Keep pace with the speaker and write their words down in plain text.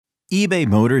eBay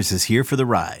Motors is here for the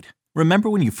ride. Remember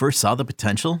when you first saw the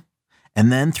potential?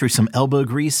 And then through some elbow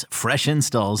grease, fresh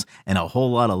installs, and a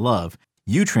whole lot of love,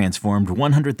 you transformed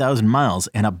 100,000 miles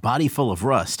and a body full of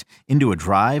rust into a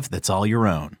drive that's all your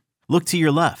own. Look to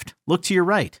your left. Look to your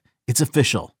right. It's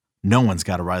official. No one's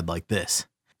got a ride like this.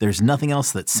 There's nothing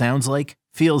else that sounds like,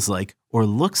 feels like, or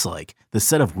looks like the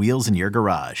set of wheels in your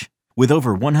garage. With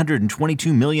over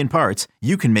 122 million parts,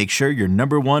 you can make sure your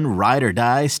number one ride or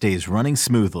die stays running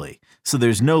smoothly. So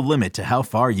there's no limit to how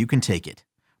far you can take it.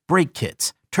 Brake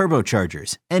kits,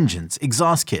 turbochargers, engines,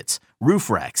 exhaust kits, roof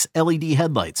racks, LED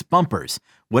headlights, bumpers,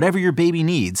 whatever your baby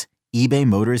needs, eBay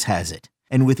Motors has it.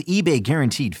 And with eBay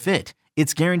Guaranteed Fit,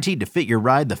 it's guaranteed to fit your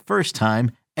ride the first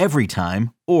time, every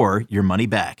time, or your money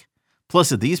back.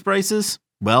 Plus at these prices,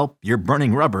 well, you're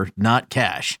burning rubber, not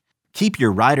cash. Keep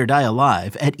your ride or die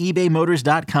alive at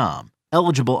ebaymotors.com.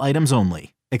 Eligible items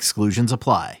only. Exclusions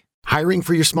apply. Hiring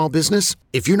for your small business?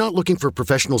 If you're not looking for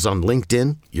professionals on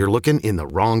LinkedIn, you're looking in the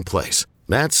wrong place.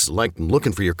 That's like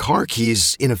looking for your car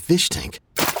keys in a fish tank.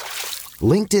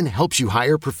 LinkedIn helps you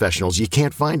hire professionals you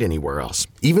can't find anywhere else,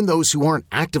 even those who aren't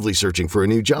actively searching for a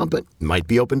new job but might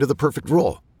be open to the perfect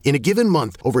role. In a given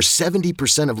month, over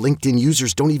 70% of LinkedIn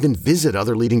users don't even visit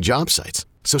other leading job sites.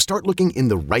 So start looking in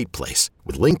the right place.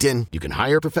 With LinkedIn, you can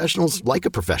hire professionals like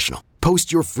a professional.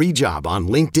 Post your free job on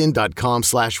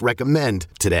linkedin.com/recommend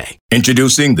today.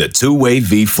 Introducing the two-way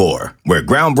V4, where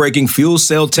groundbreaking fuel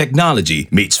cell technology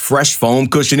meets fresh foam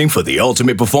cushioning for the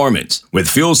ultimate performance. With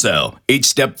fuel cell, each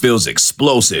step feels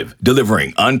explosive,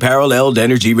 delivering unparalleled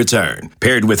energy return.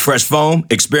 Paired with fresh foam,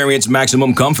 experience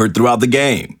maximum comfort throughout the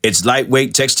game. Its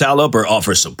lightweight textile upper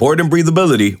offers support and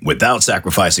breathability without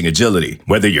sacrificing agility.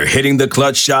 Whether you're hitting the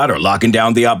clutch shot or locking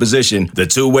down the opposition, the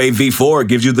two-way V4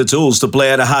 gives you the tools to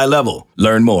play at a high level.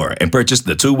 Learn more and purchase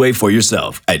the two-way for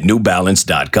yourself at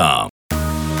newbalance.com.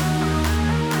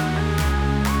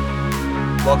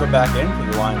 Welcome back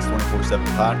into the Lions 24/7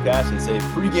 podcast. It's a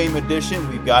pregame edition.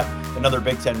 We've got another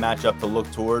Big Ten matchup to look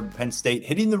toward. Penn State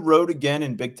hitting the road again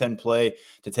in Big Ten play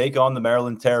to take on the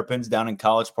Maryland Terrapins down in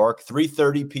College Park.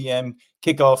 3:30 p.m.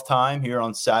 kickoff time here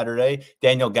on Saturday.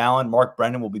 Daniel Gallen, Mark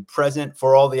Brennan will be present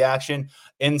for all the action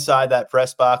inside that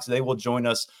press box. They will join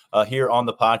us here on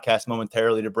the podcast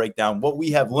momentarily to break down what we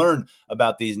have learned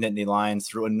about these Nittany Lions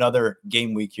through another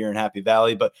game week here in Happy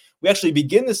Valley. But we actually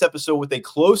begin this episode with a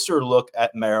closer look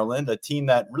at Maryland, a team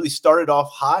that really started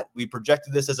off hot. We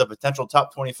projected this as a potential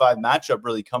top 25 matchup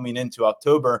really coming into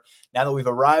October. Now that we've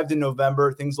arrived in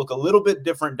November, things look a little bit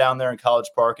different down there in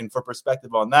College Park. And for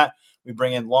perspective on that, we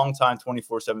bring in longtime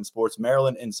 24/7 Sports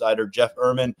Maryland insider Jeff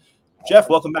Ehrman. Jeff,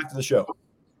 welcome back to the show.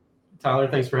 Tyler,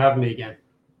 thanks for having me again.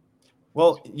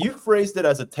 Well, you phrased it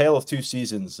as a tale of two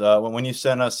seasons when you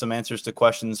sent us some answers to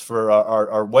questions for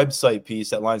our website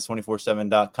piece at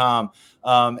lions247.com.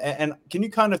 And can you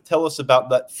kind of tell us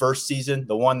about that first season,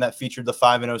 the one that featured the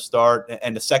 5-0 start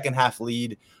and the second half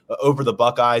lead over the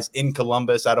Buckeyes in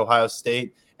Columbus at Ohio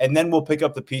State? And then we'll pick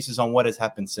up the pieces on what has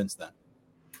happened since then.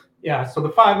 Yeah, so the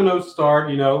 5-0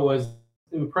 start, was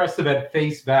impressive at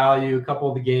face value. A couple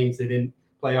of the games they didn't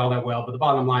play all that well, but the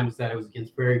bottom line was that it was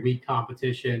against very weak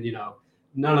competition.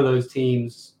 None of those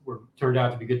teams turned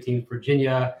out to be good teams.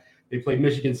 Virginia, they played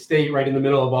Michigan State right in the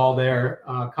middle of all their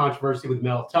controversy with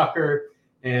Mel Tucker.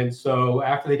 And so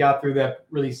after they got through that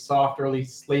really soft early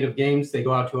slate of games, they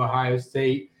go out to Ohio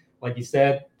State, like you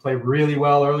said, play really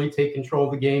well early, take control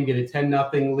of the game, get a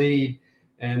 10-0 lead.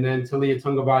 And then Talia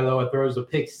Tungavailoa throws a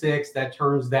pick six that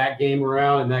turns that game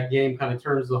around, and that game kind of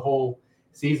turns the whole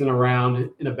season around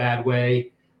in a bad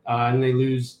way. And they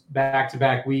lose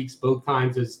back-to-back weeks, both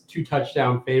times as 2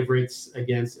 touchdown favorites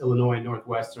against Illinois and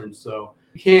Northwestern. So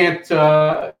you can't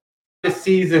this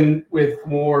season with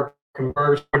more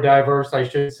conversion, more diverse, I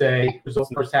should say, results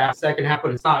in the first half, second half,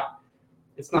 but it's not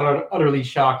utterly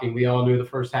shocking. We all knew the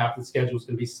first half of the schedule was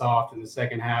going to be soft, and the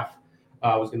second half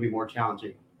was going to be more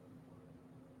challenging.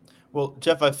 Well,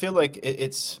 Jeff, I feel like I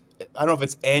don't know if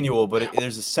it's annual, but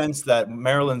there's a sense that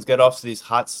Maryland's get off to these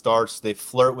hot starts. They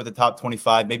flirt with the top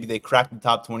 25. Maybe they crack the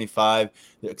top 25.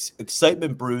 The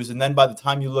excitement brews. And then by the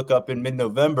time you look up in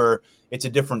mid-November, it's a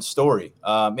different story.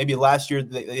 Maybe last year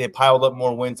they piled up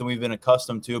more wins than we've been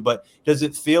accustomed to. But does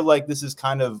it feel like this is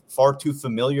kind of far too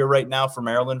familiar right now for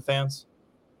Maryland fans?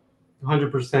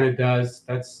 100% it does.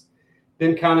 That's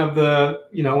been kind of the,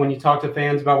 when you talk to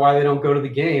fans about why they don't go to the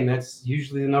game, that's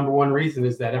usually the number one reason,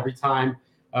 is that every time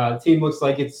the team looks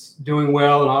like it's doing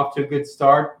well and off to a good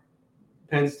start,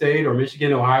 Penn State or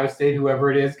Michigan, Ohio State, whoever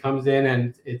it is, comes in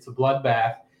and it's a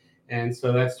bloodbath. And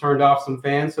so that's turned off some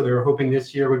fans. So they were hoping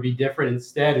this year would be different.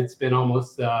 Instead, it's been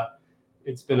almost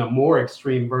it's been a more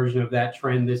extreme version of that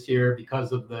trend this year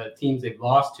because of the teams they've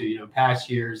lost to. Past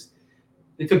years,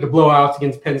 they took the blowouts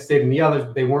against Penn State and the others,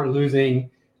 but they weren't losing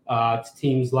to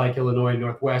teams like Illinois and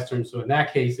Northwestern. So in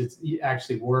that case, it's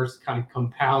actually worse, kind of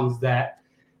compounds that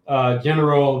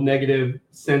general negative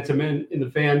sentiment in the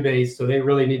fan base. So they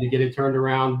really need to get it turned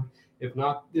around, if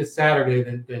not this Saturday,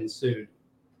 then soon.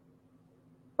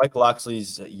 Mike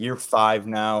Locksley's year 5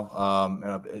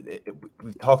 now.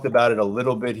 We've talked about it a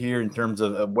little bit here in terms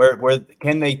of where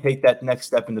can they take that next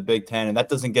step in the Big Ten, and that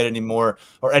doesn't get any more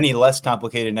or any less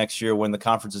complicated next year when the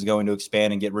conference is going to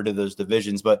expand and get rid of those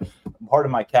divisions. But part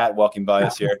of my cat walking by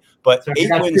us here. But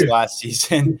 8 wins last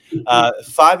season,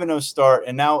 5-0 start,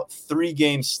 and now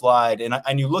 3-game slide.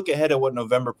 And you look ahead at what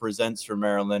November presents for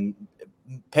Maryland.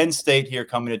 Penn State here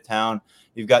coming to town.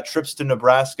 You've got trips to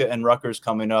Nebraska and Rutgers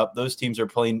coming up. Those teams are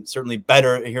playing certainly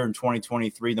better here in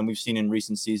 2023 than we've seen in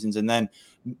recent seasons. And then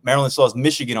Maryland still has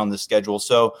Michigan on the schedule.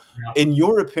 So in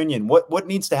your opinion, what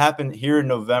needs to happen here in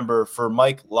November for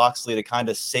Mike Locksley to kind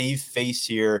of save face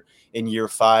here in year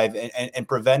 5 and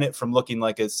prevent it from looking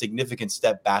like a significant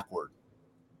step backward?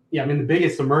 Yeah, I mean, the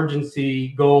biggest emergency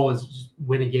goal is just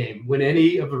win a game. Win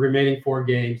any of the remaining 4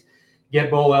 games. Get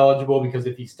bowl eligible, because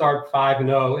if you start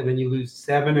 5-0 and then you lose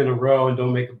 7 in a row and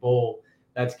don't make a bowl,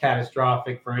 that's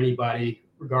catastrophic for anybody,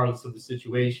 regardless of the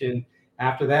situation.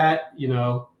 After that,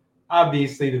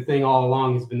 obviously the thing all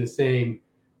along has been the same: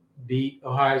 beat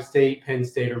Ohio State, Penn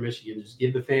State, or Michigan. Just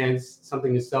give the fans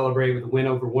something to celebrate with a win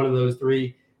over one of those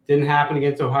 3. Didn't happen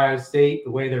against Ohio State.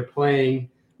 The way they're playing,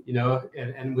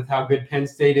 and with how good Penn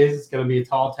State is, it's going to be a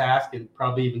tall task, and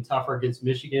probably even tougher against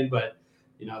Michigan. But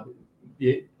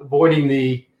avoiding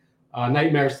the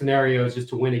nightmare scenarios just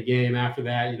to win a game. After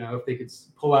that, if they could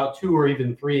pull out 2 or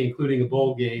even 3, including a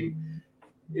bowl game,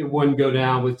 it wouldn't go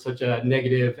down with such a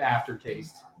negative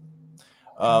aftertaste.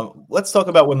 Let's talk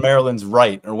about when Maryland's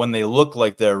right, or when they look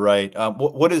like they're right.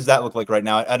 What does that look like right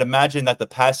now? I'd imagine that the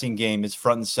passing game is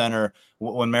front and center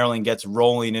when Maryland gets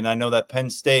rolling. And I know that Penn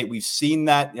State, we've seen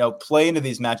that play into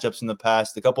these matchups in the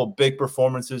past. A couple of big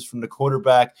performances from the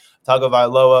quarterback,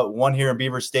 Tagovailoa, one here in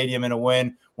Beaver Stadium in a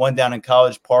win, one down in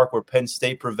College Park where Penn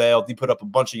State prevailed. He put up a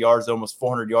bunch of yards, almost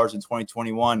 400 yards in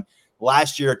 2021.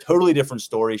 Last year, totally different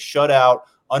story. Shut out,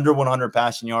 under 100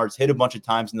 passing yards, hit a bunch of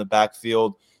times in the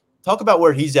backfield. Talk about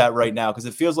where he's at right now, because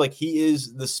it feels like he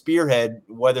is the spearhead,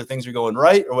 whether things are going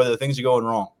right or whether things are going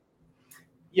wrong.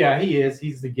 Yeah, he is.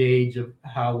 He's the gauge of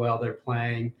how well they're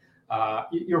playing.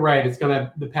 You're right.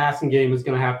 The passing game is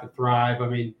going to have to thrive. I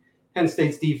mean, Penn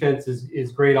State's defense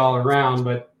is great all around,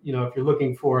 but if you're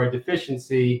looking for a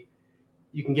deficiency,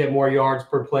 you can get more yards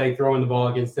per play throwing the ball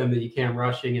against them than you can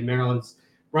rushing. And Maryland's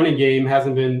running game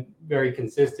hasn't been very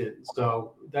consistent,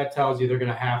 so that tells you they're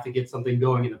going to have to get something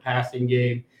going in the passing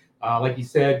game. Like you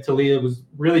said, Talia was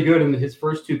really good in his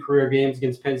first 2 career games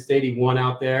against Penn State. He won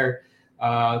out there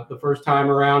the first time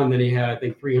around, and then he had, I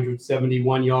think,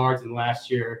 371 yards. And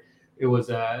last year, it was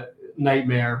a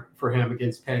nightmare for him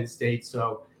against Penn State.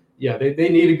 So, yeah, they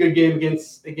need a good game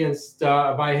against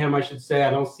by him, I should say.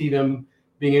 I don't see them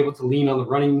being able to lean on the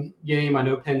running game. I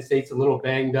know Penn State's a little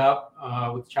banged up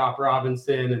with Chop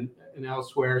Robinson and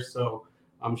elsewhere, so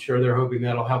I'm sure they're hoping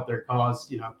that'll help their cause,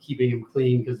 keeping him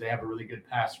clean, because they have a really good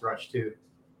pass rush too.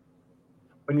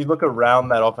 When you look around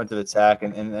that offensive attack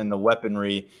and the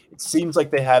weaponry, it seems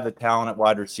like they have the talent at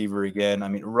wide receiver again. I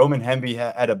mean, Roman Hemby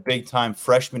had a big-time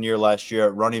freshman year last year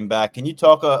at running back. Can you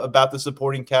talk about the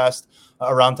supporting cast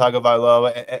around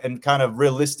Tagovailoa and kind of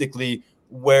realistically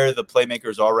where the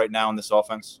playmakers are right now in this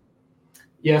offense?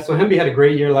 Yeah, so Hemby had a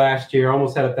great year last year,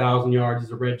 almost had 1,000 yards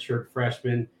as a redshirt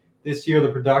freshman. This year, the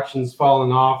production's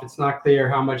fallen off. It's not clear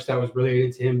how much that was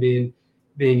related to him being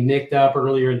nicked up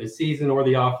earlier in the season or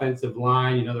the offensive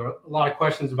line. There were a lot of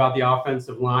questions about the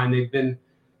offensive line. They've been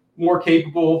more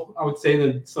capable, I would say,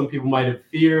 than some people might have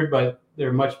feared, but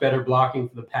they're much better blocking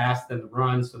for the pass than the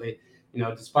run. So they,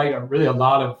 despite a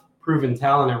lot of proven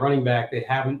talent at running back, they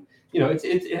haven't,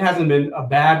 it hasn't been a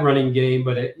bad running game,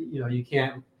 but you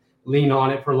can't lean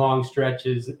on it for long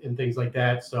stretches and things like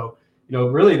that. So,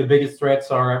 really the biggest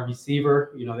threats are at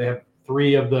receiver. They have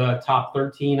 3 of the top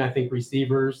 13, I think,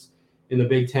 receivers in the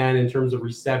Big Ten in terms of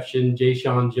reception.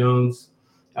 Jayshon Jones,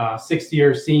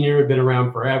 6th-year senior, been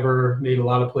around forever, made a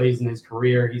lot of plays in his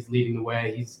career. He's leading the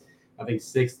way. He's, I think,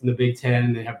 6th in the Big Ten.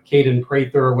 And they have Caden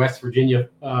Prather, West Virginia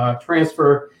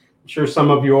transfer. I'm sure some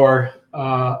of your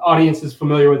audience is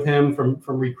familiar with him from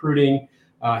recruiting.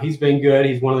 He's been good.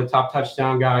 He's one of the top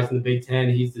touchdown guys in the Big Ten.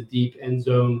 He's the deep end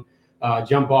zone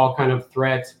jump ball kind of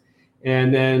threat.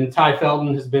 And then Ty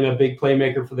Felton has been a big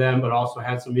playmaker for them, but also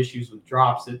had some issues with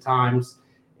drops at times.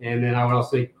 And then I would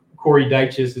also say Corey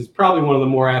Dyches is probably one of the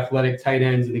more athletic tight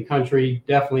ends in the country,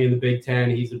 definitely in the Big Ten.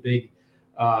 He's a big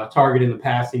target in the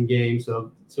passing game.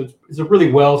 So it's a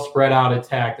really well spread out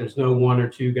attack. There's no one or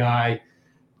two guys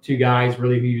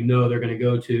really who they're going to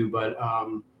go to, but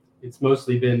it's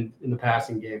mostly been in the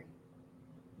passing game.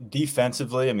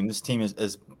 Defensively, I mean, this team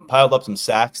has piled up some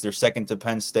sacks. They're second to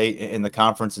Penn State in the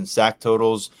conference in sack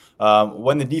totals.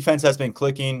 When the defense has been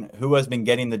clicking, who has been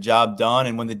getting the job done?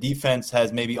 And when the defense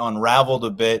has maybe unraveled a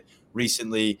bit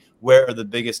recently, where are the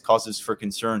biggest causes for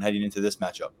concern heading into this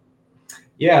matchup?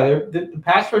 Yeah, the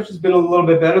pass rush has been a little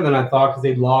bit better than I thought because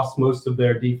they lost most of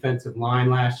their defensive line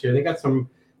last year. They got some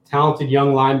talented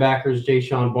young linebackers,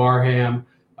 Jayshon Barham,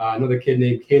 another kid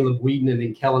named Caleb Wheaton, and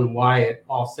then Kellen Wyatt,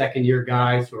 all second-year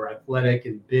guys who are athletic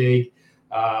and big.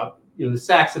 The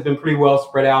sacks have been pretty well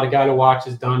spread out. A guy to watch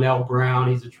is Donnell Brown.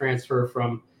 He's a transfer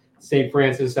from St.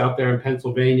 Francis out there in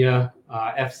Pennsylvania,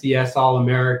 FCS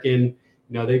All-American.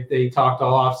 They talked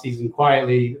all offseason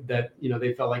quietly that,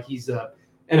 they felt like he's a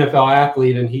NFL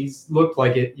athlete, and he's looked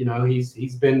like it.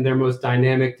 He's been their most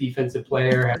dynamic defensive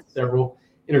player, had several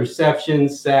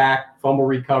interceptions, sack, fumble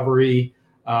recovery.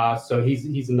 So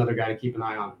he's another guy to keep an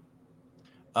eye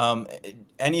on.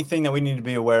 Anything that we need to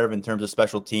be aware of in terms of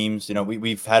special teams?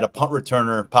 We've had a punt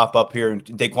returner pop up here,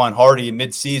 Daquan Hardy, in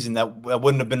midseason that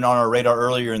wouldn't have been on our radar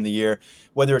earlier in the year.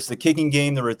 Whether it's the kicking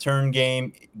game, the return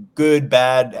game, good,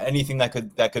 bad, anything that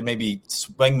could maybe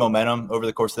swing momentum over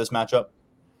the course of this matchup.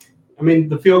 I mean,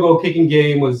 the field goal kicking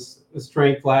game was a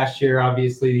strength last year,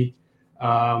 obviously.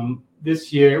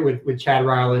 This year with Chad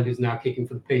Ryland, who's now kicking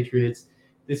for the Patriots.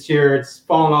 This year it's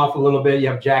fallen off a little bit. You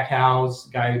have Jack Howes,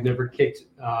 guy who never kicked,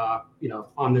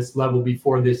 on this level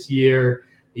before this year.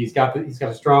 He's got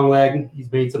a strong leg.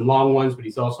 He's made some long ones, but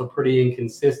he's also pretty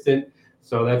inconsistent.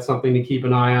 So that's something to keep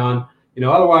an eye on.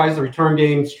 Otherwise the return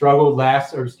game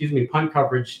punt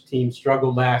coverage team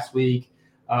struggled last week.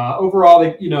 Overall,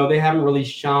 they haven't really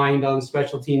shined on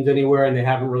special teams anywhere, and they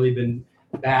haven't really been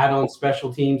bad on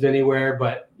special teams anywhere.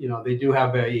 But they do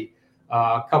have a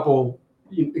couple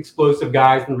explosive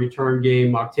guys in the return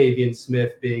game, Octavian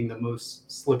Smith being the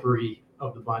most slippery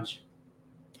of the bunch.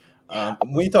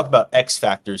 When you talk about X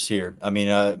factors here, I mean,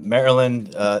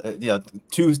 Maryland,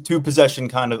 two possession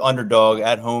kind of underdog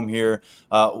at home here.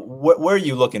 Where are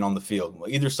you looking on the field?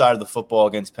 Either side of the football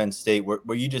against Penn State, where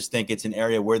you just think it's an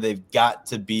area where they've got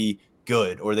to be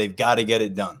good or they've got to get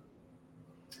it done?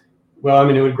 Well, I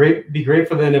mean, it would be great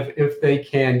for them if they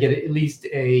can get at least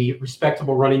a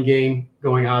respectable running game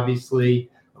going,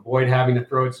 obviously, avoid having to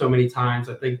throw it so many times.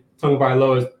 I think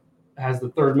Tagovailoa has the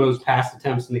third most pass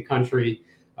attempts in the country,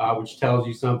 which tells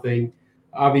you something.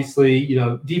 Obviously,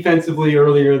 defensively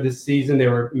earlier this season, they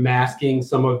were masking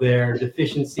some of their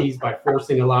deficiencies by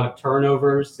forcing a lot of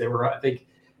turnovers. They were, I think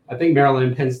Maryland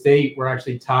and Penn State were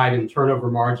actually tied in turnover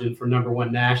margin for number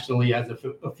one nationally as of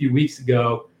a few weeks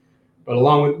ago. But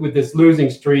along with this losing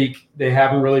streak, they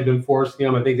haven't really been forcing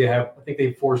them. I think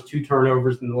they've forced 2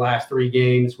 turnovers in the last 3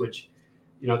 games, which,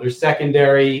 their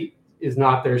secondary is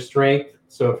not their strength.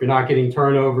 So if you're not getting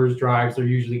turnovers, drives are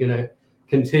usually going to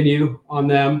continue on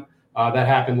them. That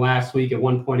happened last week at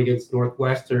one point against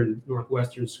Northwestern.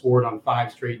 Northwestern scored on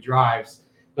 5 straight drives,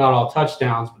 not all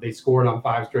touchdowns, but they scored on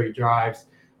 5 straight drives,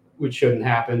 which shouldn't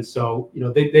happen. So,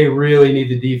 they really need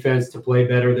the defense to play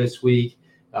better this week.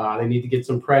 They need to get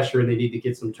some pressure. They need to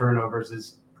get some turnovers.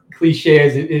 As cliche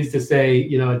as it is to say,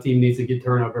 a team needs to get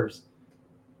turnovers.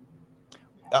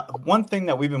 One thing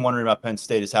that we've been wondering about Penn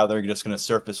State is how they're just going to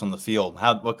surface on the field.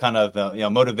 What kind of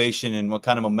motivation and what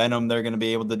kind of momentum they're going to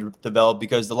be able to develop.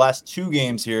 Because the last 2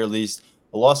 games here, at least,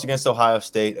 a loss against Ohio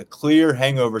State, a clear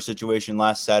hangover situation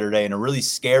last Saturday, and a really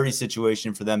scary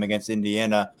situation for them against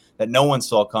Indiana that no one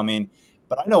saw coming.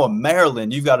 But I know in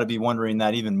Maryland, you've got to be wondering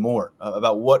that even more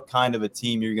about what kind of a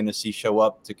team you're going to see show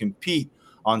up to compete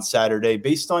on Saturday.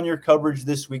 Based on your coverage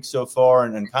this week so far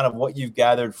and kind of what you've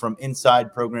gathered from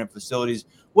inside program facilities,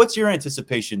 what's your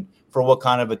anticipation for what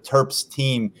kind of a Terps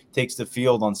team takes the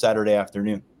field on Saturday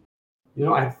afternoon?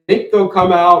 I think they'll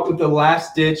come out with the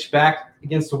last ditch back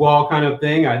against the wall kind of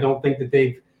thing. I don't think that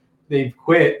they've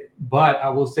quit, but I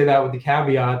will say that with the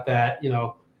caveat that,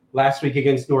 last week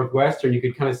against Northwestern, you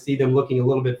could kind of see them looking a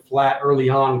little bit flat early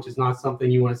on, which is not something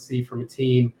you want to see from a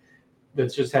team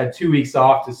that's just had 2 weeks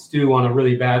off to stew on a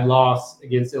really bad loss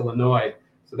against Illinois.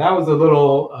 So that was a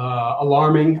little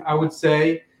alarming, I would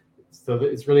say. So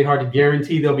it's really hard to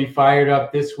guarantee they'll be fired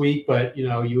up this week, but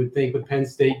you would think with Penn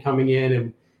State coming in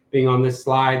and being on this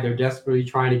slide, they're desperately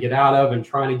trying to get out of and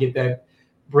trying to get that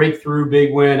breakthrough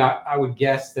big win. I would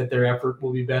guess that their effort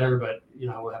will be better, but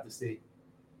we'll have to see.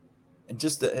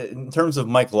 Just in terms of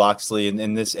Mike Locksley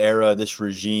in this era, this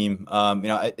regime,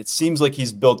 it seems like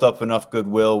he's built up enough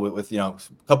goodwill with a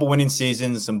couple winning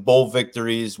seasons, some bowl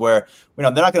victories where,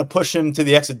 they're not going to push him to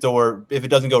the exit door if it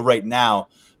doesn't go right now.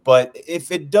 But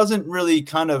if it doesn't really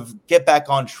kind of get back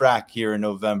on track here in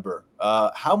November,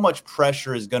 how much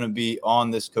pressure is going to be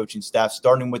on this coaching staff,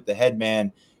 starting with the head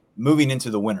man, moving into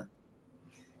the winter?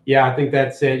 Yeah, I think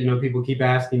that's it. People keep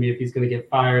asking me if he's going to get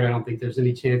fired. I don't think there's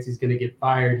any chance he's going to get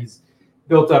fired. He's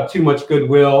built up too much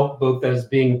goodwill, both as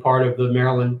being part of the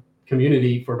Maryland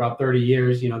community for about 30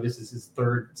 years. This is his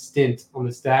third stint on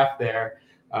the staff there.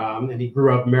 And he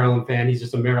grew up a Maryland fan. He's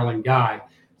just a Maryland guy.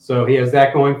 So he has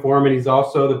that going for him. And he's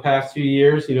also, the past 2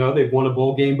 years, they've won a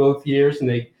bowl game both years, and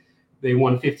they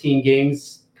won 15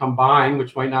 games combined,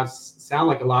 which might not sound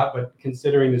like a lot, but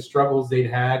considering the struggles they'd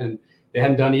had, and they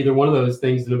hadn't done either one of those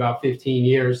things in about 15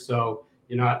 years. So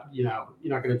you're not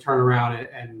going to turn around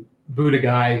and boot a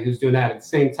guy who's doing that. At the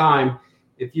same time,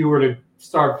 if you were to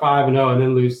start 5-0 and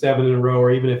then lose 7 in a row,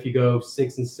 or even if you go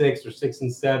 6-6 or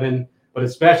 6-7, but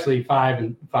especially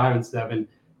 5-7,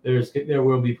 there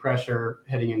will be pressure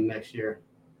heading into next year.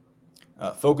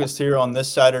 Focused here on this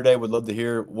Saturday, would love to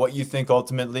hear what you think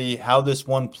ultimately, how this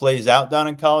one plays out down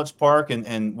in College Park,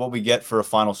 and what we get for a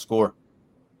final score.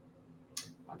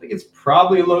 I think it's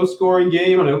probably a low-scoring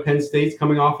game. I know Penn State's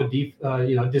coming off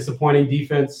a disappointing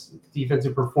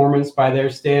defensive performance by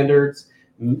their standards.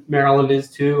 Maryland is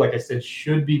too. Like I said,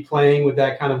 should be playing with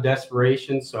that kind of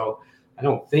desperation. So I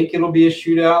don't think it'll be a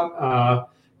shootout.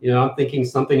 I'm thinking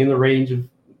something in the range of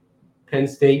Penn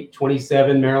State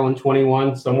 27, Maryland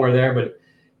 21, somewhere there. But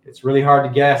it's really hard to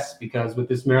guess, because with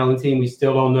this Maryland team, we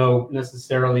still don't know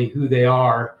necessarily who they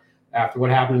are after what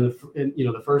happened in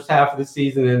the first half of the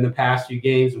season and the past few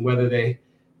games, and whether they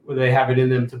have it in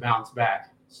them to bounce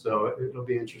back. So it'll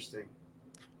be interesting.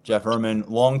 Jeff Herman,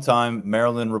 longtime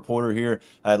Maryland reporter here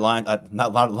at Lions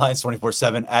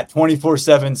 24/7, at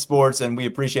 24/7 Sports, and we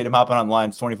appreciate him hopping on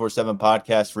Lions 24/7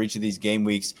 podcast for each of these game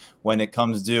weeks when it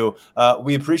comes due.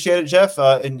 We appreciate it, Jeff.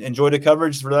 Enjoy the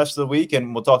coverage for the rest of the week,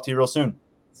 and we'll talk to you real soon.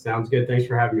 Sounds good. Thanks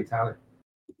for having me, Tyler.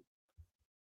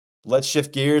 Let's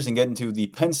shift gears and get into the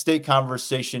Penn State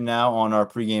conversation now on our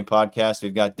pregame podcast.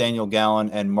 We've got Daniel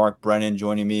Gallen and Mark Brennan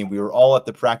joining me. We were all at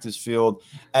the practice field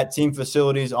at team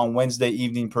facilities on Wednesday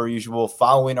evening, per usual,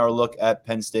 following our look at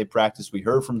Penn State practice. We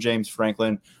heard from James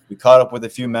Franklin. We caught up with a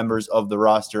few members of the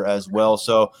roster as well.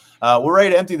 So we're ready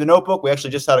to empty the notebook. We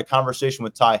actually just had a conversation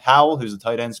with Ty Howell, who's the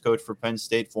tight ends coach for Penn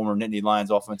State, former Nittany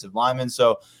Lions offensive lineman.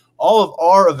 So all of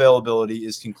our availability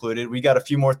is concluded. We got a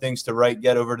few more things to write,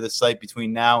 get over to the site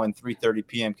between now and 3:30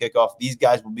 p.m. kickoff. These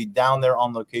guys will be down there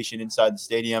on location inside the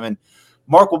stadium. And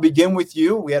Mark, we'll begin with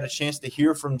you. We had a chance to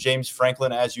hear from James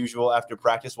Franklin as usual after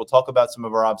practice. We'll talk about some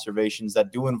of our observations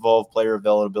that do involve player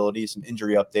availability, some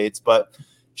injury updates. But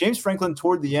James Franklin,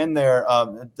 toward the end there,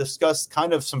 discussed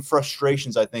kind of some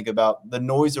frustrations, I think, about the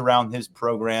noise around his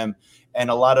program and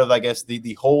a lot of, I guess,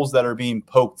 the holes that are being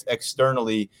poked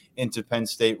externally into Penn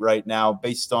State right now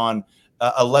based on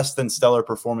a less than stellar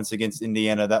performance against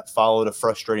Indiana that followed a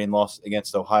frustrating loss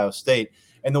against Ohio State.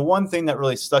 And the one thing that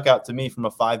really stuck out to me from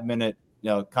a 5-minute,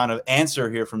 kind of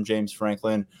answer here from James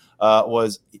Franklin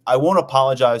was, I won't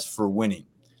apologize for winning.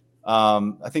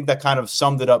 I think that kind of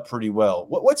summed it up pretty well.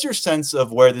 What's your sense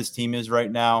of where this team is right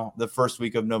now, the first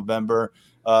week of November?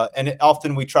 And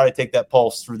often we try to take that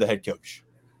pulse through the head coach.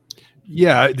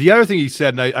 Yeah, the other thing he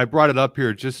said, and I brought it up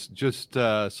here just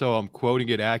so I'm quoting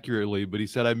it accurately, but he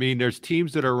said, there's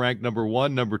teams that are ranked number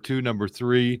 1, number 2, number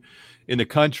 3 in the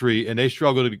country, and they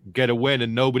struggle to get a win,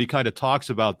 and nobody kind of talks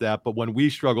about that. But when we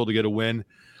struggle to get a win,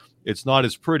 it's not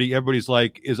as pretty. Everybody's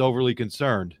is overly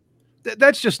concerned.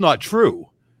 That's just not true.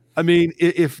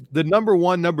 If the number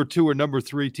 1, number 2, or number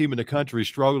 3 team in the country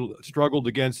struggled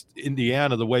against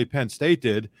Indiana the way Penn State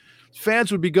did,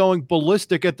 fans would be going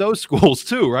ballistic at those schools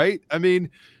too, right?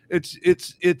 It's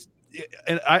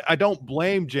and I don't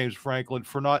blame James Franklin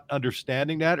for not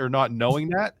understanding that or not knowing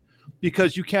that,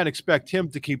 because you can't expect him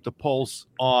to keep the pulse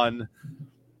on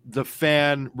the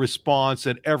fan response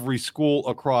at every school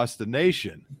across the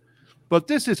nation. But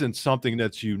this isn't something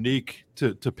that's unique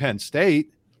to Penn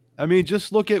State.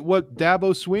 Just look at what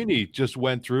Dabo Swinney just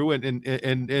went through and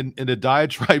the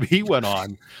diatribe he went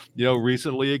on,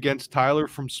 recently against Tyler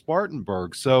from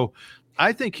Spartanburg. So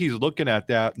I think he's looking at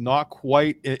that not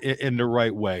quite in the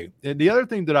right way. And the other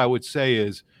thing that I would say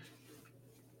is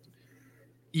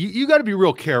you got to be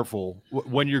real careful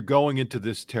when you're going into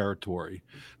this territory,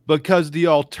 because the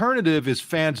alternative is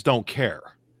fans don't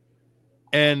care.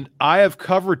 And I have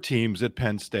covered teams at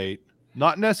Penn State,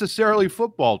 not necessarily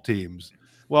football teams.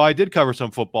 Well, I did cover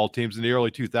some football teams in the early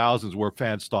 2000s where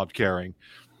fans stopped caring.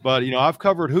 But, I've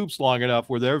covered hoops long enough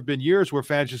where there have been years where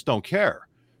fans just don't care,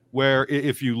 where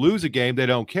if you lose a game, they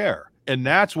don't care. And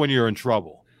that's when you're in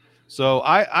trouble. So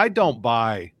I don't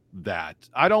buy that.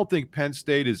 I don't think Penn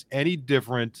State is any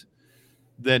different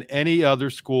than any other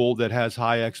school that has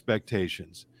high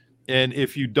expectations. And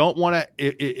if you don't want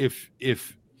to,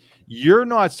 if you're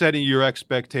not setting your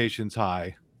expectations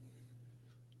high,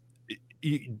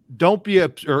 don't be,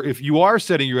 or if you are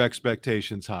setting your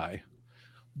expectations high,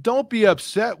 don't be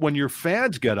upset when your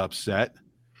fans get upset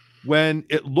when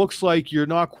it looks like you're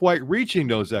not quite reaching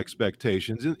those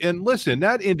expectations. And listen,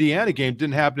 that Indiana game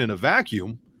didn't happen in a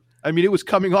vacuum. I mean, it was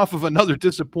coming off of another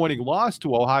disappointing loss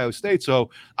to Ohio State. So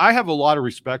I have a lot of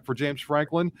respect for James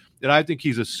Franklin, and I think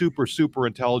he's a super, super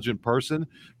intelligent person.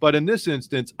 But in this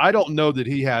instance, I don't know that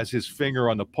he has his finger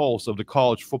on the pulse of the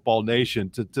college football nation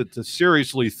to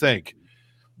seriously think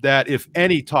that if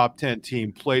any top 10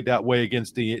 team played that way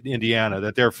against the Indiana,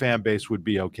 that their fan base would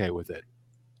be okay with it.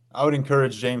 I would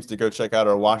encourage James to go check out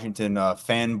our Washington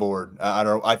fan board.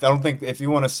 I don't think, if you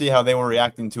want to see how they were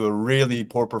reacting to a really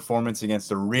poor performance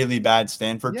against a really bad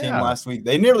Stanford team last week,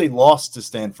 they nearly lost to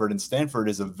Stanford, and Stanford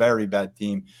is a very bad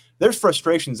team. There's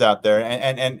frustrations out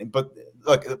there, but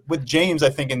look, with James,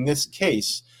 I think in this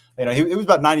case, it was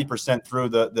about 90% through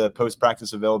the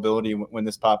post-practice availability when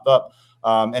this popped up.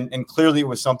 And clearly it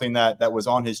was something that was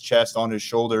on his chest, on his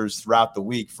shoulders throughout the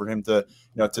week for him to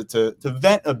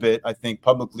vent a bit, I think,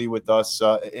 publicly with us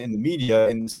in the media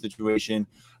in this situation.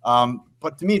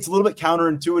 But to me, it's a little bit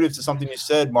counterintuitive to something you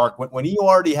said, Mark, when he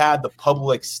already had the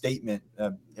public statement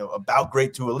about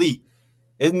great to elite.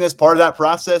 Isn't this part of that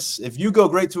process? If you go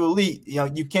great to elite,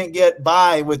 you can't get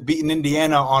by with beating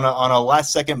Indiana on a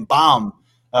last second bomb.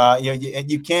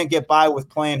 You can't get by with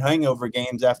playing hangover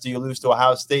games after you lose to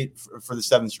Ohio State for the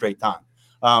 7th straight time.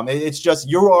 It's just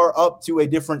you are up to a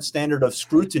different standard of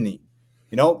scrutiny.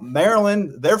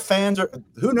 Maryland, their fans are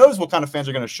 – who knows what kind of fans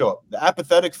are going to show up. The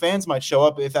apathetic fans might show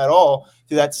up, if at all,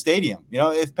 to that stadium.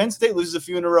 If Penn State loses a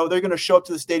few in a row, they're going to show up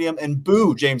to the stadium and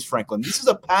boo James Franklin. This is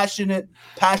a passionate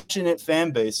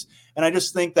fan base. And I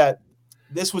just think that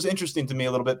this was interesting to me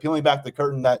a little bit, peeling back the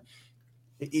curtain, that –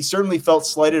 he certainly felt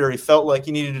slighted, or he felt like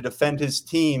he needed to defend his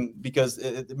team because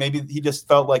maybe he just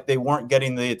felt like they weren't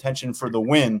getting the attention for the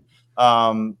win,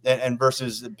 and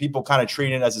versus people kind of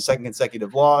treating it as a second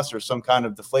consecutive loss or some kind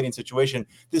of deflating situation.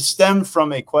 This stemmed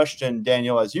from a question,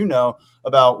 Daniel, as you know,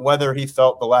 about whether he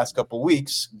felt the last couple of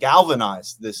weeks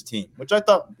galvanized this team, which I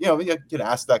thought, you could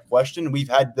ask that question. We've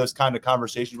had those kind of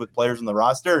conversations with players on the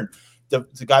roster, and the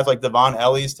guys like Devon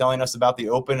Ellie's telling us about the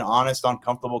open, honest,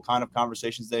 uncomfortable kind of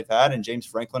conversations they've had, and James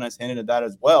Franklin has hinted at that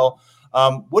as well.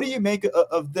 What do you make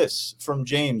of this from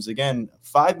James? Again,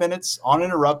 5 minutes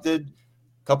uninterrupted,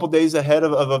 a couple days ahead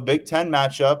of a Big Ten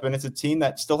matchup, and it's a team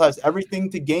that still has everything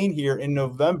to gain here in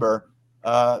November.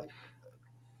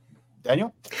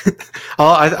 Daniel?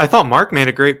 Well, I thought Mark made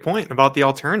a great point about the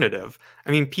alternative.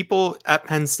 I mean, people at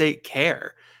Penn State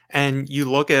care. And you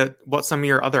look at what some of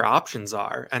your other options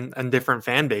are and different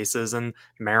fan bases, and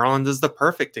Maryland is the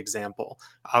perfect example.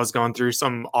 I was going through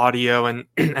some audio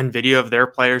and video of their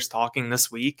players talking this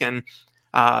week, and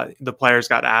the players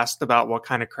got asked about what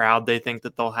kind of crowd they think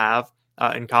that they'll have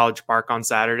in College Park on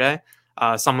Saturday.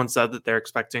 Someone said that they're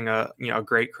expecting a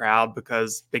great crowd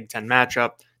because Big Ten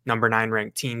matchup, number 9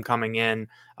 ranked team coming in.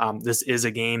 This is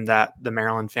a game that the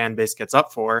Maryland fan base gets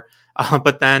up for.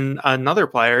 But then another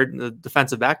player, the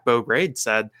defensive back, Bo Grade,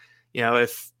 said,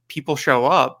 if people show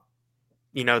up,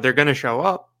 they're going to show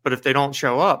up. But if they don't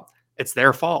show up, it's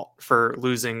their fault for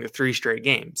losing 3 straight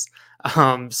games.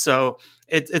 So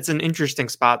it's an interesting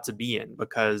spot to be in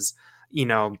because,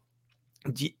 it's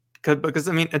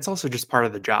also just part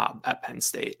of the job at Penn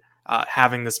State.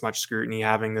 Having this much scrutiny,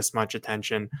 having this much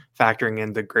attention, factoring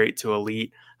into great to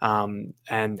elite,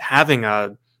 and having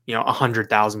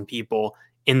 100,000 people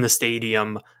in the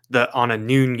stadium on a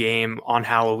noon game on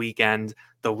Halloween weekend,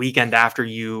 the weekend after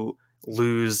you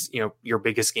lose, your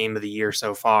biggest game of the year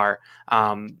so far.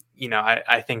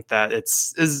 I think that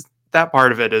is that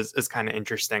part of it is kind of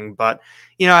interesting, but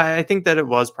I think that it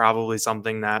was probably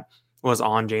something that was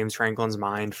on James Franklin's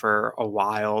mind for a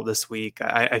while this week.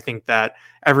 I think that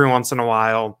every once in a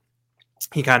while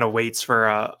he kind of waits for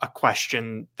a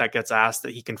question that gets asked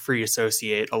that he can free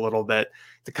associate a little bit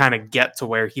to kind of get to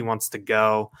where he wants to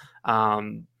go.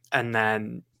 And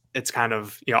then it's kind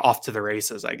of, off to the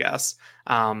races, I guess.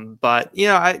 But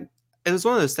it was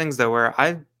one of those things though, where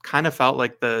I kind of felt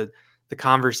like the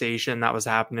conversation that was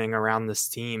happening around this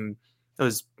team, it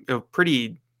was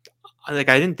pretty, I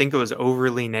didn't think it was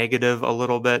overly negative a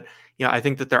little bit. I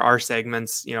think that there are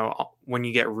segments, when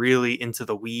you get really into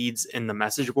the weeds in the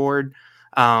message board,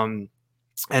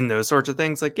 and those sorts of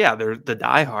things. Like, yeah, they're the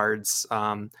diehards,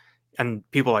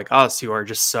 and people like us who are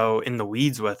just so in the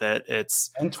weeds with it.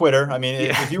 And Twitter. I mean,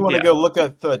 Yeah, if you want to yeah. go look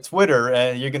at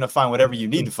Twitter, you're going to find whatever you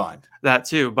need to find. That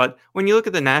too. But when you look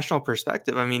at the national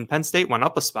perspective, I mean, Penn State went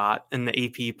up a spot in the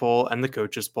AP poll and the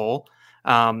coaches poll.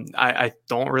 I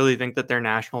don't really think that their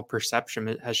national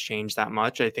perception has changed that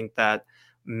much. I think that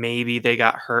maybe they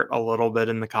got hurt a little bit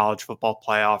in the college football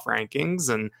playoff rankings.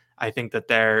 And I think that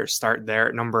their start there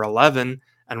at number 11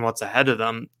 and what's ahead of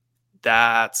them,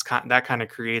 that kind of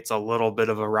creates a little bit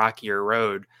of a rockier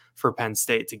road for Penn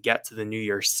State to get to the New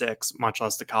Year's Six, much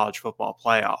less the college football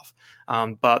playoff.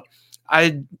 But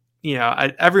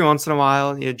every once in a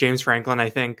while, James Franklin, I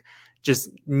think, just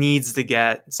needs to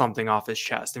get something off his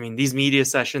chest. I mean, these media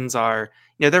sessions are,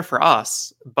 they're for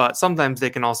us, but sometimes they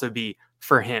can also be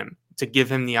for him, to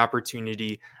give him the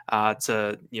opportunity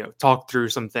to, talk through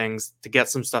some things, to get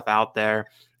some stuff out there,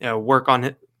 work on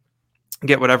it,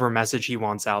 get whatever message he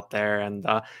wants out there. And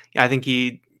I think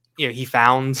he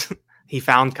found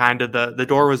kind of the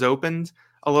door was opened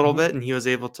a little bit, and he was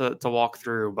able to walk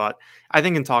through. But I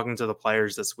think in talking to the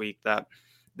players this week,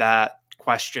 that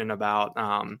question about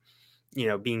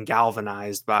being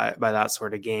galvanized by that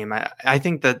sort of game, I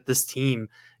think that this team,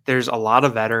 there's a lot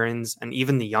of veterans, and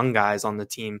even the young guys on the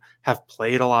team have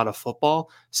played a lot of football.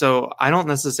 So I don't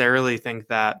necessarily think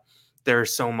that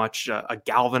there's so much a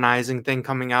galvanizing thing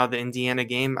coming out of the Indiana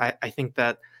game. I think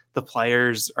that the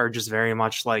players are just very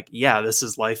much like, yeah, this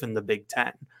is life in the Big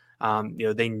Ten.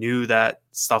 They knew that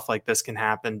stuff like this can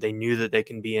happen. They knew that they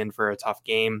can be in for a tough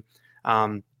game.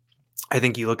 I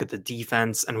think you look at the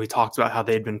defense, and we talked about how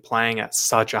they'd been playing at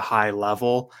such a high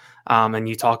level. And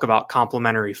you talk about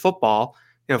complementary football.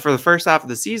 For the first half of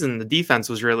the season, the defense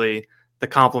was really the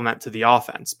complement to the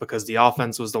offense, because the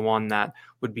offense was the one that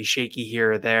would be shaky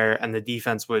here or there, and the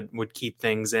defense would keep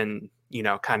things in,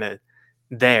 kind of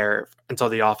there until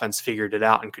the offense figured it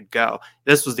out and could go.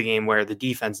 This was the game where the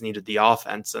defense needed the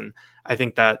offense. And I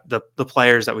think that the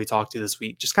players that we talked to this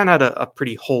week just kind of had a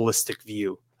pretty holistic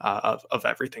view of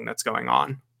everything that's going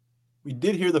on. We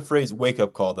did hear the phrase "wake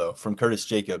up call" though from Curtis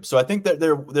Jacobs, so I think that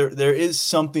there is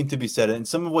something to be said, and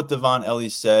some of what Devon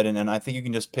Ellis said, and I think you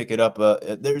can just pick it up.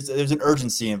 There's an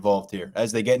urgency involved here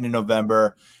as they get into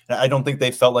November. And I don't think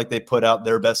they felt like they put out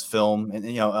their best film, and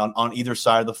on either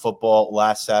side of the football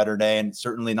last Saturday, and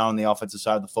certainly not on the offensive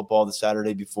side of the football the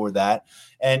Saturday before that.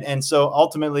 And so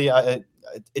ultimately, it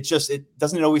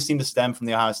doesn't always seem to stem from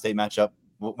the Ohio State matchup.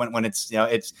 When it's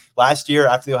last year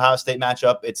after the Ohio State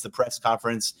matchup, it's the press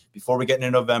conference before we get into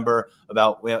November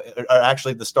about, or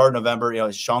actually the start of November,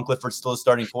 is Sean Clifford still a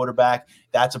starting quarterback?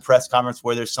 That's a press conference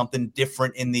where there's something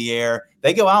different in the air.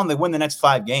 They go out and they win the next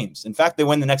 5 games. In fact, they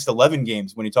win the next 11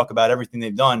 games when you talk about everything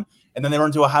they've done. And then they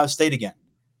run to Ohio State again.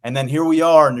 And then here we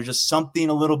are, and there's just something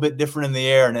a little bit different in the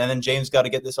air. And then James got to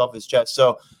get this off his chest.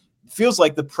 So feels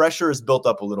like the pressure is built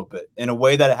up a little bit in a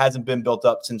way that it hasn't been built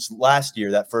up since last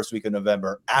year, that first week of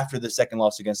November, after the second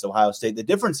loss against Ohio State. The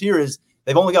difference here is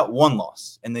they've only got 1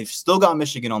 loss, and they've still got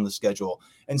Michigan on the schedule.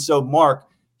 And so, Mark,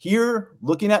 here,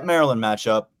 looking at Maryland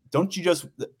matchup,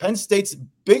 Penn State's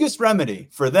biggest remedy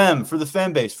for them, for the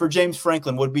fan base, for James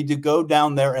Franklin, would be to go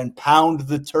down there and pound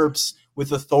the Terps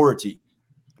with authority.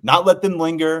 Not let them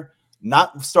linger,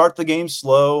 not start the game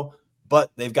slow, but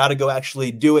they've got to go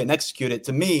actually do it and execute it.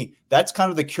 To me, that's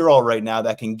kind of the cure-all right now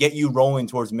that can get you rolling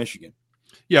towards Michigan.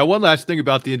 Yeah, one last thing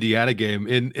about the Indiana game.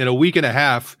 In a week and a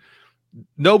half,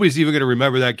 nobody's even going to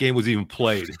remember that game was even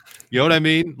played. You know what I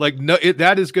mean? Like,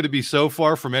 that is going to be so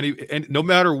far from and no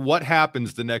matter what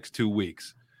happens the next 2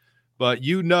 weeks. But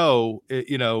in a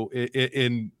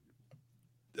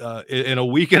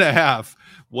week and a half,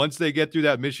 once they get through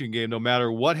that Michigan game, no matter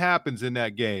what happens in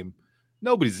that game,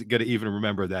 nobody's going to even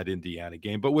remember that Indiana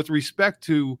game. But with respect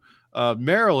to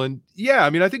Maryland, yeah,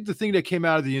 I mean, I think the thing that came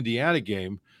out of the Indiana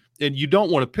game, and you don't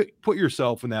want to put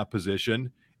yourself in that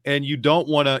position, and you don't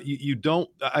want to,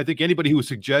 I think anybody who was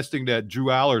suggesting that Drew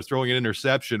Aller throwing an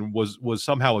interception was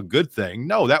somehow a good thing.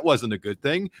 No, that wasn't a good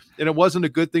thing. And it wasn't a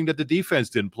good thing that the defense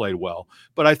didn't play well.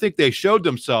 But I think they showed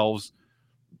themselves,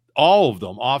 all of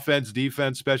them, offense,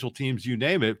 defense, special teams, you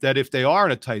name it, that if they are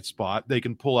in a tight spot, they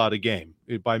can pull out a game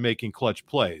by making clutch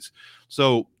plays.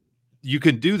 So you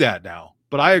can do that now.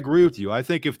 But I agree with you. I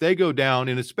think if they go down,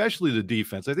 and especially the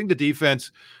defense, I think the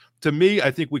defense, to me, I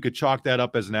think we could chalk that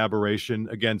up as an aberration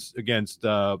against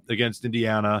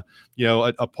Indiana.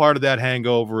 A part of that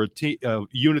hangover, a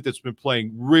unit that's been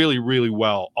playing really, really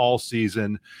well all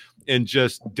season and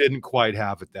just didn't quite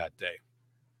have it that day.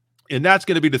 And that's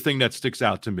going to be the thing that sticks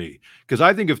out to me, because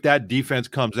I think if that defense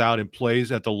comes out and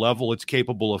plays at the level it's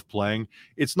capable of playing,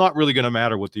 it's not really going to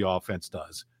matter what the offense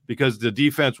does, because the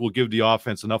defense will give the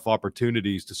offense enough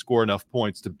opportunities to score enough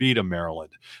points to beat a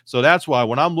Maryland. So that's why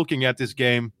when I'm looking at this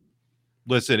game,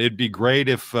 listen, it'd be great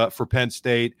if for Penn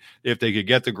State, if they could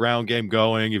get the ground game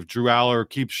going, if Drew Aller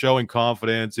keeps showing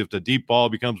confidence, if the deep ball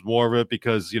becomes more of it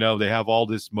because, they have all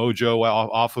this mojo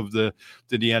off of the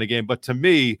Indiana game. But to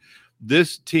me,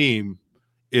 this team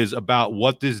is about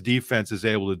what this defense is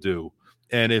able to do.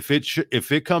 And if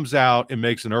it comes out and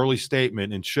makes an early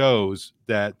statement and shows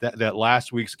that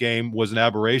last week's game was an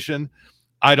aberration,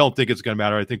 I don't think it's going to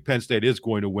matter. I think Penn State is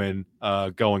going to win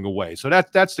going away. So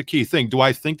that's the key thing. Do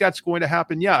I think that's going to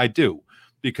happen? Yeah, I do.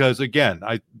 Because again,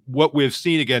 what we've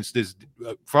seen against this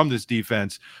from this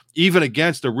defense, even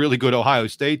against a really good Ohio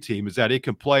State team, is that it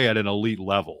can play at an elite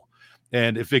level.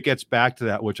 And if it gets back to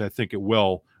that, which I think it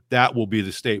will, that will be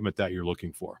the statement that you're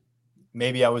looking for.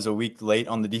 Maybe I was a week late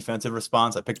on the defensive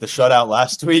response. I picked the shutout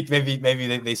last week. Maybe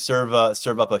they serve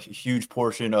up a huge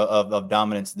portion of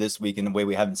dominance this week in a way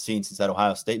we haven't seen since that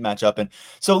Ohio State matchup. And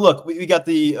so, look, we got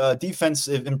the defense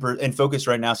in focus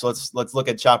right now. So let's look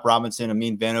at Chop Robinson,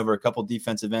 Amin Vanover, a couple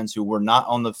defensive ends who were not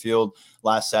on the field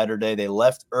last Saturday. They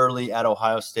left early at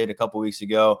Ohio State a couple weeks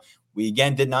ago. We,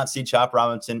 again, did not see Chop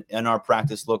Robinson in our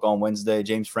practice look on Wednesday.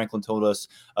 James Franklin told us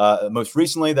most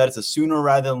recently that it's a sooner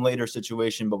rather than later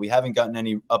situation, but we haven't gotten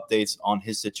any updates on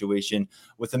his situation.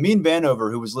 With Amin Vanover,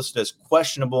 who was listed as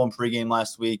questionable in pregame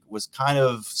last week, was kind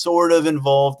of sort of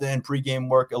involved in pregame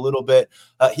work a little bit.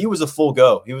 He was a full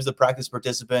go. He was a practice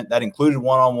participant. That included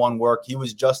one-on-one work. He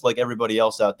was just like everybody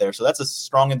else out there. So that's a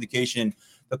strong indication.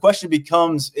 The question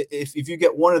becomes if you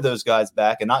get one of those guys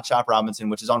back and not Chop Robinson,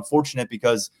 which is unfortunate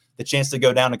because the chance to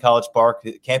go down to College Park,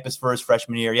 campus for his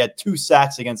freshman year. He had 2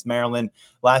 sacks against Maryland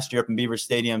last year up in Beaver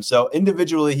Stadium. So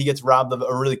individually, he gets robbed of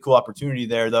a really cool opportunity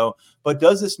there, though. But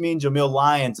does this mean Jamil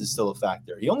Lyons is still a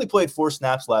factor? He only played 4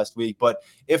 snaps last week, but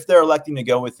if they're electing to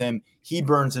go with him, he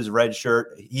burns his red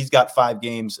shirt. He's got 5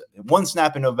 games, 1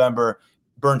 snap in November,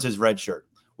 burns his red shirt.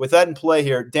 With that in play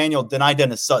here, Daniel, deny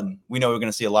Dennis Sutton. We know we're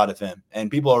going to see a lot of him. And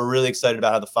people are really excited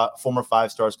about how the former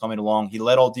 5-stars coming along. He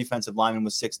led all defensive linemen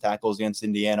with 6 tackles against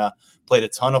Indiana, played a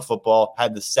ton of football,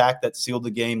 had the sack that sealed the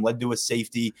game, led to a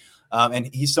safety. And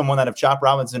he's someone that if Chop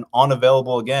Robinson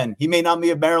unavailable again, he may not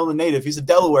be a Maryland native. He's a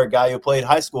Delaware guy who played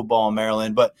high school ball in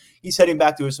Maryland, but he's heading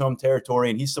back to his home territory,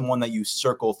 and he's someone that you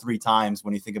circle 3 times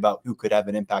when you think about who could have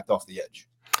an impact off the edge.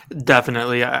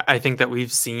 Definitely. I think that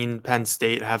we've seen Penn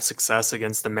State have success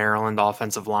against the Maryland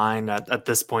offensive line at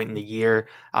this point in the year.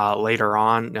 Later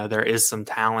on, there is some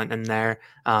talent in there.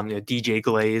 DJ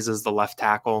Glaze is the left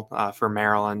tackle for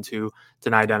Maryland, who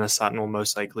Deni Dennis Sutton will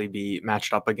most likely be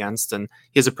matched up against. And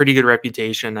he has a pretty good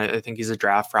reputation. I think he's a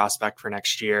draft prospect for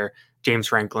next year. James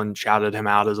Franklin shouted him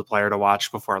out as a player to watch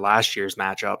before last year's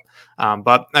matchup.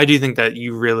 But I do think that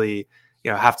you really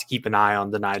have to keep an eye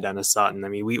on Deni Dennis Sutton. I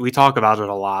mean, we talk about it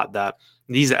a lot that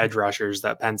these edge rushers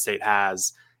that Penn State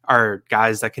has are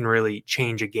guys that can really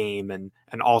change a game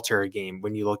and alter a game.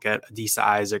 When you look at Adisa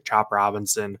Isaac, Chop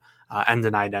Robinson, and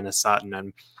Deni Dennis Sutton.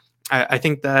 And I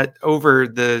think that over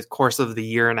the course of the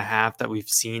year and a half that we've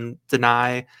seen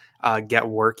Deni get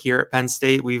work here at Penn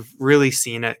State, we've really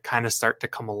seen it kind of start to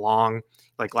come along.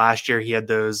 Like last year, he had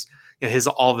those,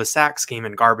 all of his sacks came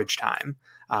in garbage time.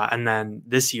 And then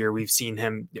this year, we've seen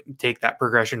him take that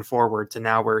progression forward to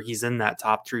now where he's in that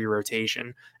top 3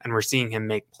 rotation, and we're seeing him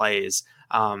make plays,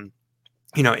 in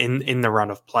the run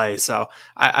of play. So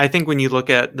I think when you look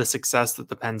at the success that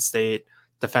the Penn State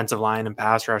defensive line and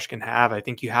pass rush can have, I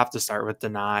think you have to start with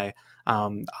Deni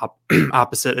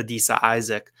opposite Adisa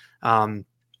Isaac,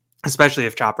 especially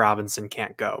if Chop Robinson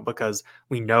can't go, because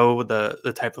we know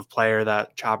the type of player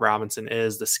that Chop Robinson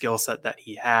is, the skill set that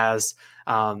he has.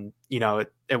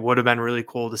 It would have been really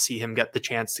cool to see him get the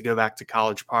chance to go back to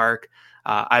College Park.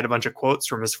 I had a bunch of quotes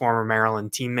from his former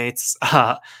Maryland teammates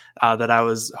that I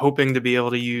was hoping to be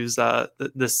able to use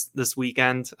this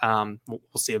weekend. We'll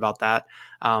see about that.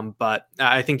 But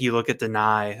I think you look at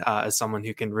Deni as someone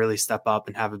who can really step up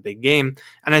and have a big game.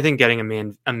 And I think getting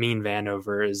Amin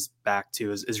Vanover is back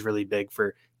too is really big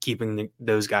for keeping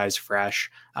those guys fresh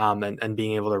and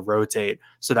being able to rotate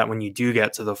so that when you do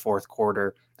get to the fourth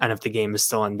quarter, and if the game is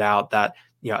still in doubt, that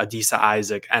Adisa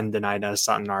Isaac and Deni Dennis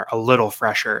Sutton are a little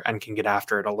fresher and can get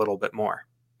after it a little bit more.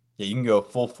 Yeah, you can go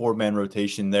full 4-man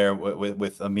rotation there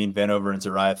with Amin Vanover and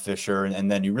Zariah Fisher, and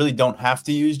then you really don't have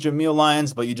to use Jamil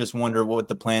Lyons, but you just wonder what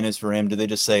the plan is for him. Do they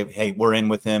just say, hey, we're in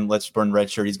with him, let's burn red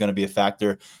shirt, he's going to be a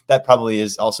factor? That probably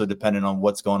is also dependent on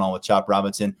what's going on with Chop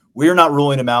Robinson. We're not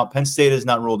ruling him out. Penn State has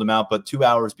not ruled him out, but 2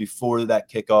 hours before that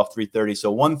kickoff, 3:30.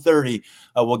 So 1:30,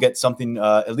 we'll get something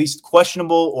at least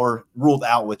questionable or ruled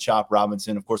out with Chop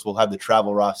Robinson. Of course, we'll have the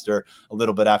travel roster a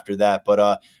little bit after that.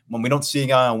 But when we don't see a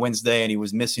guy on Wednesday and he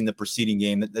was missing the preceding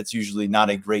game, that's usually not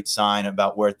a great sign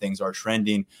about where things are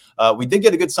trending. We did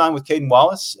get a good sign with Caden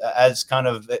Wallace, as kind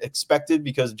of expected,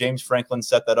 because James Franklin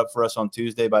set that up for us on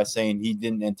Tuesday by saying he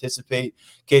didn't anticipate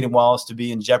Caden Wallace to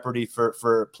be in jeopardy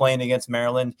for playing against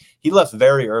Maryland. He left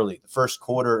very early, the first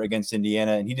quarter against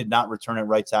Indiana, and he did not return at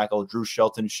right tackle. Drew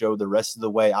Shelton showed the rest of the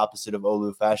way opposite of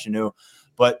Olu Fashanu.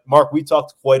 But, Mark, we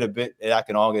talked quite a bit back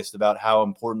in August about how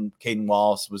important Caden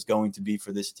Wallace was going to be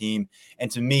for this team.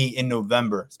 And to me, in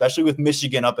November, especially with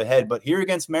Michigan up ahead, but here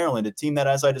against Maryland, a team that,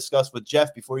 as I discussed with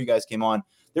Jeff before you guys came on,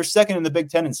 they're second in the Big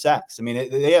Ten in sacks. I mean,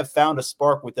 they have found a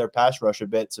spark with their pass rush a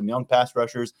bit, some young pass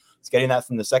rushers. It's getting that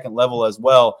from the second level as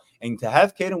well. And to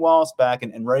have Caden Wallace back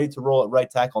and ready to roll at right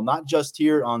tackle, not just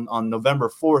here on November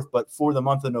 4th, but for the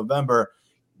month of November,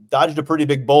 dodged a pretty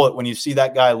big bullet when you see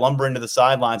that guy lumber into the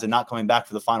sidelines and not coming back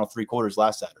for the final 3 quarters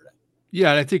last Saturday. Yeah,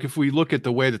 and I think if we look at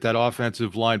the way that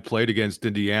offensive line played against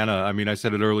Indiana, I mean, I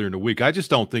said it earlier in the week, I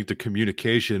just don't think the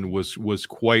communication was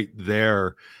quite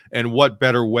there. And what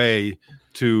better way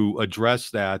to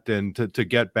address that than to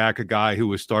get back a guy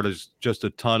who has started just a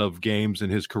ton of games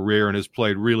in his career and has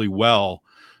played really well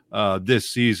this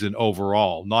season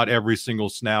overall. Not every single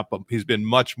snap, but he's been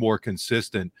much more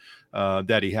consistent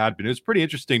that he had been. It was pretty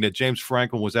interesting that James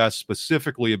Franklin was asked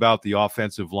specifically about the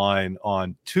offensive line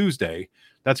on Tuesday.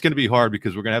 That's going to be hard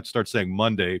because we're going to have to start saying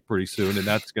Monday pretty soon, and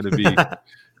that's going to be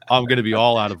I'm going to be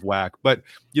all out of whack. But,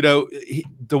 you know,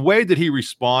 the way that he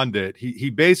responded, he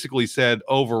basically said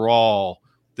overall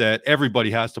that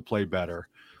everybody has to play better.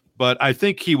 But I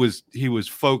think he was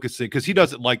focusing because he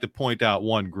doesn't like to point out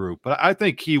one group. But I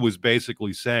think he was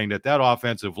basically saying that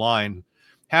offensive line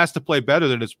has to play better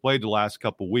than it's played the last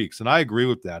couple of weeks. And I agree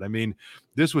with that. I mean,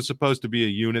 this was supposed to be a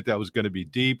unit that was going to be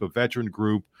deep, a veteran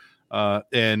group,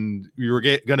 and you were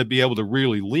going to be able to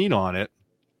really lean on it.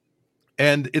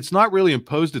 And it's not really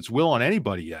imposed its will on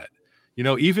anybody yet. You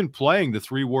know, even playing the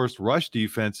 3 worst rush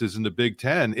defenses in the Big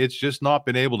Ten, it's just not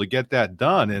been able to get that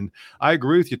done. And I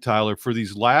agree with you, Tyler, for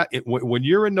these when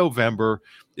you're in November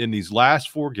in these last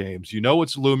 4 games, you know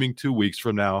it's looming 2 weeks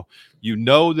from now. You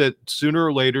know that sooner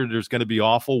or later there's going to be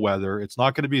awful weather. It's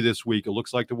not going to be this week. It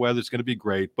looks like the weather's going to be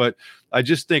great. But I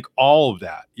just think all of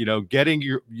that, you know, getting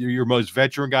your most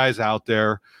veteran guys out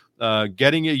there,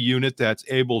 getting a unit that's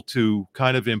able to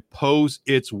kind of impose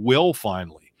its will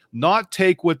finally. Not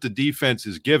take what the defense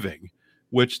is giving,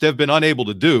 which they've been unable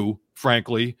to do,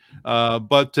 frankly,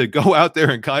 but to go out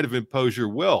there and kind of impose your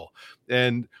will.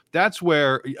 And that's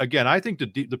where, again, I think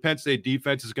the Penn State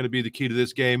defense is going to be the key to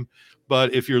this game.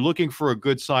 But if you're looking for a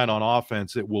good sign on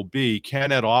offense, it will be,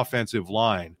 can that offensive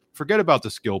line, forget about the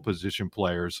skill position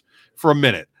players for a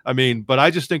minute. I mean, but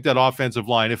I just think that offensive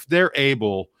line, if they're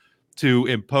able to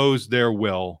impose their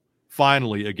will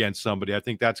finally against somebody, I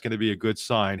think that's going to be a good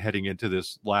sign heading into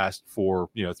this last 4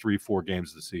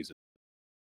 games of the season.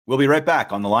 We'll be right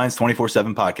back on the Lions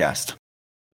 24/7 podcast.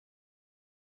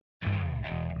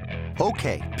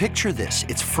 Okay, picture this.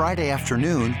 It's Friday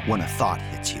afternoon when a thought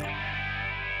hits you.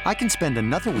 I can spend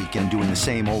another weekend doing the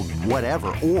same old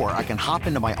whatever, or I can hop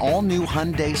into my all-new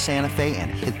Hyundai Santa Fe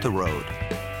and hit the road.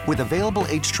 With available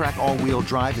H-Track all-wheel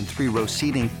drive and 3-row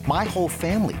seating, my whole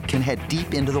family can head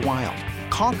deep into the wild.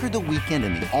 Conquer the weekend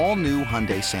in the all-new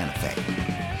Hyundai Santa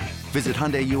Fe. Visit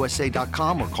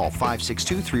HyundaiUSA.com or call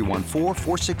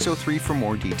 562-314-4603 for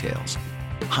more details.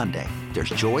 Hyundai, there's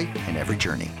joy in every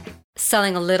journey.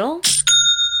 Selling a little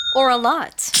or a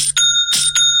lot?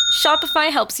 Shopify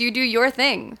helps you do your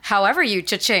thing, however you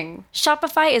cha-ching.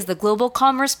 Shopify is the global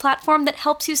commerce platform that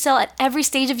helps you sell at every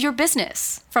stage of your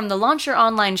business. From the launch your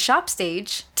online shop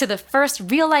stage, to the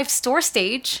first real-life store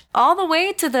stage, all the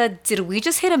way to the did we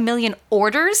just hit 1 million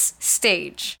orders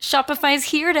stage. Shopify's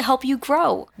here to help you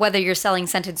grow. Whether you're selling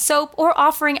scented soap or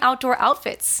offering outdoor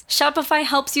outfits, Shopify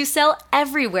helps you sell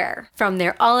everywhere. From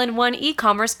their all-in-one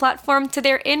e-commerce platform to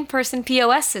their in-person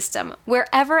POS system,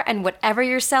 wherever and whatever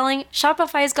you're selling,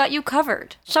 Shopify's got you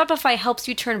covered. Shopify helps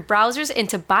you turn browsers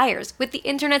into buyers with the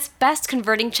internet's best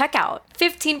converting checkout.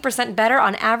 15% better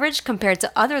on average compared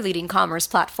to other leading commerce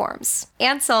platforms.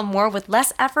 And sell more with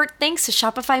less effort thanks to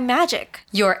Shopify Magic,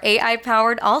 your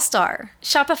AI-powered all-star.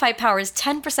 Shopify powers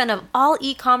 10% of all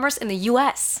e-commerce in the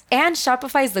US. And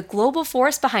Shopify is the global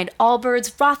force behind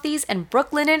Allbirds, Rothy's, and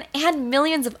Brooklinen, and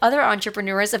millions of other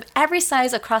entrepreneurs of every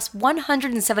size across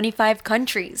 175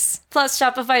 countries. Plus,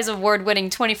 Shopify's award-winning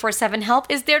 24/7 help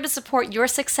is there to support your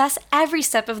success every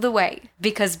step of the way.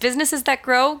 Because businesses that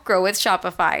grow, grow with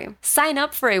Shopify. Sign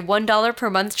up for a $1 per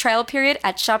month trial period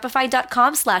at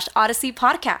shopify.com/Odyssey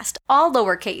Podcast, all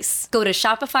lowercase. Go to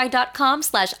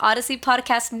shopify.com/Odyssey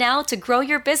Podcast now to grow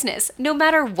your business, no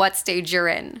matter what stage you're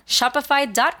in.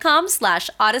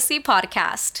 Shopify.com/Odyssey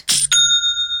Podcast.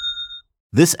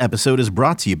 This episode is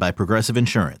brought to you by Progressive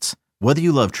Insurance. Whether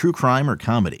you love true crime or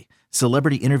comedy,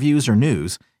 celebrity interviews or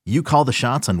news, you call the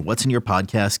shots on what's in your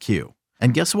podcast queue.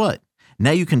 And guess what?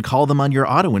 Now you can call them on your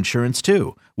auto insurance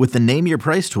too with the Name Your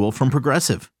Price tool from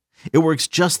Progressive. It works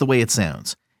just the way it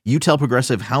sounds. You tell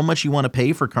Progressive how much you want to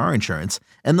pay for car insurance,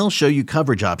 and they'll show you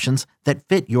coverage options that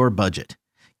fit your budget.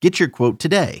 Get your quote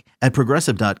today at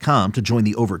Progressive.com to join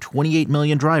the over 28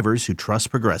 million drivers who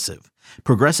trust Progressive.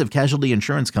 Progressive Casualty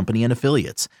Insurance Company and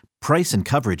Affiliates. Price and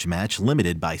coverage match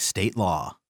limited by state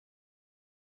law.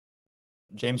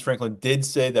 James Franklin did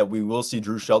say that we will see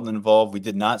Drew Shelton involved. We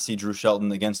did not see Drew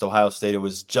Shelton against Ohio State. It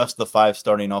was just the 5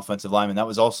 starting offensive linemen. That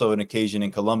was also an occasion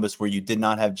in Columbus where you did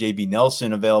not have J.B.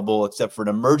 Nelson available except for an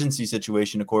emergency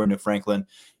situation, according to Franklin.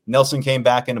 Nelson came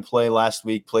back into play last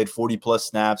week, played 40-plus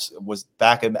snaps, was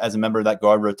back as a member of that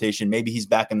guard rotation. Maybe he's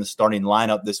back in the starting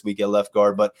lineup this week at left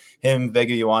guard, but him,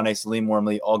 Vega Ioane, Salim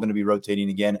Wormley, all going to be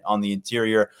rotating again on the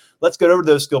interior. Let's get over to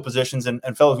those skill positions. And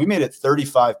fellas, we made it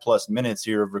 35-plus minutes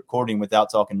here of recording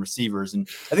without talking receivers. And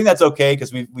I think that's okay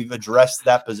because we've addressed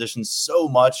that position so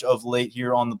much of late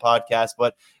here on the podcast,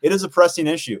 but it is a pressing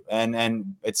issue. And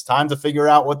it's time to figure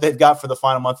out what they've got for the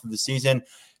final month of the season.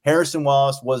 Harrison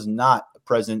Wallace was not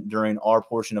present during our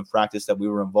portion of practice that we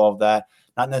were involved at.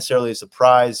 Not necessarily a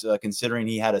surprise, considering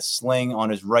he had a sling on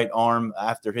his right arm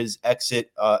after his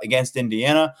exit against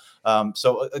Indiana.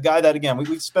 So a guy that, again,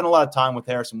 we've spent a lot of time with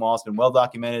Harrison Wallace. Been well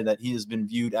documented that he has been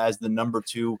viewed as the number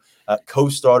 2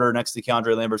 co-starter next to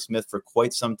Keandre Lambert-Smith for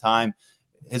quite some time.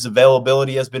 His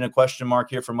availability has been a question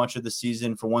mark here for much of the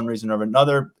season for one reason or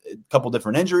another, a couple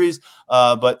different injuries.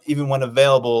 But even when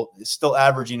available, still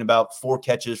averaging about 4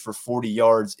 catches for 40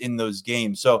 yards in those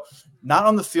games. So not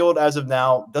on the field as of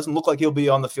now. Doesn't look like he'll be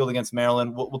on the field against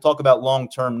Maryland. We'll talk about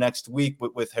long-term next week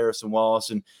with Harrison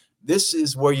Wallace. And this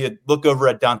is where you look over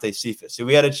at Dante Cephas. So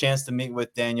we had a chance to meet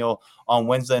with Daniel on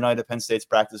Wednesday night at Penn State's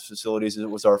practice facilities. It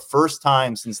was our first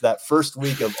time since that first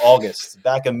week of August,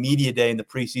 back a media day in the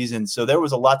preseason. So there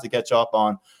was a lot to catch up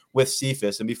on with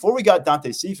Cephas. And before we got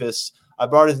Dante Cephas, I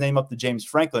brought his name up to James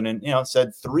Franklin and,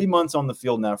 said 3 months on the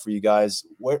field now for you guys.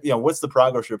 What's the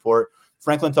progress report?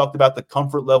 Franklin talked about the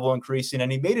comfort level increasing,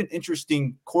 and he made an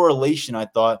interesting correlation, I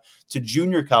thought, to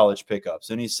junior college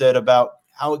pickups. And he said about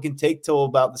how it can take till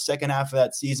about the second half of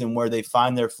that season where they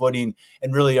find their footing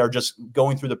and really are just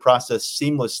going through the process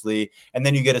seamlessly. And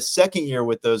then you get a second year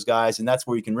with those guys, and that's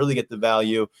where you can really get the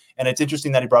value. And it's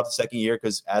interesting that he brought the second year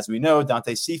because, as we know,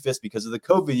 Dante Cephas, because of the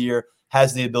COVID year,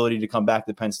 has the ability to come back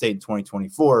to Penn State in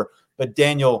 2024. But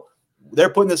Daniel, they're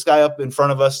putting this guy up in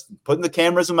front of us, putting the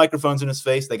cameras and microphones in his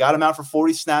face. They got him out for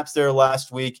 40 snaps there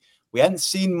last week. We hadn't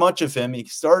seen much of him. He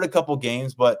started a couple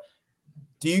games, but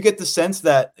do you get the sense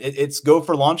that it's go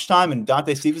for launch time and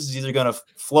Dante Cephas is either going to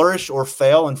flourish or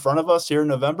fail in front of us here in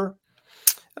November?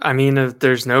 I mean, if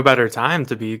there's no better time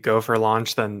to be go for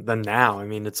launch than now. I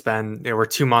mean, it's been, we're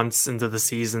 2 months into the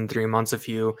season, 3 months if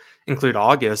you include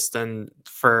August, and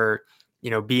for,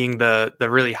 being the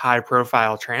really high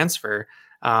profile transfer,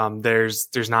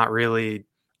 there's not really,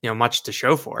 much to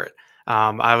show for it.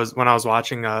 When I was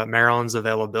watching Maryland's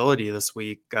availability this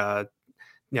week,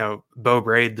 Bo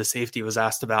Braid, the safety, was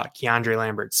asked about Keandre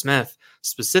Lambert-Smith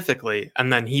specifically,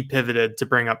 and then he pivoted to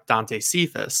bring up Dante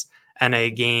Cephas and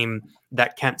a game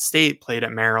that Kent State played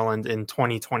at Maryland in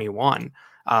 2021,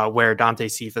 where Dante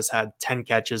Cephas had 10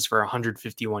 catches for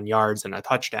 151 yards and a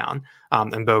touchdown.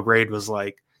 And Bo Braid was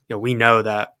like, we know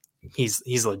that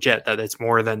he's legit, that it's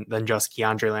more than just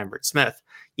Keandre Lambert-Smith.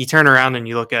 You turn around and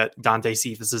you look at Dante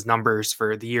Cephas's numbers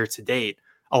for the year to date: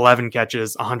 11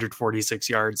 catches, 146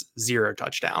 yards, 0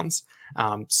 touchdowns.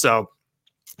 So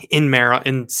in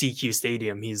CQ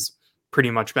Stadium, he's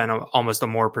pretty much been almost a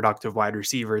more productive wide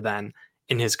receiver than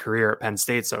in his career at Penn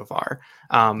State so far.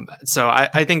 So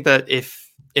I think that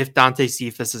if Dante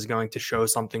Cephas is going to show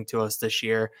something to us this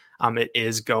year, it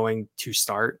is going to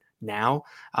start now.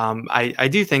 I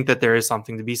do think that there is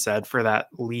something to be said for that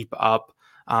leap up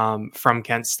from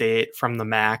Kent State, from the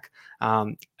MAC.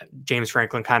 James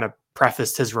Franklin kind of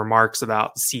prefaced his remarks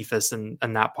about Cephas and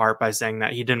that part by saying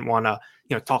that he didn't want to,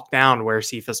 talk down where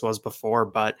Cephas was before,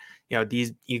 but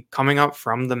coming up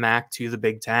from the MAC to the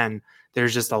Big Ten,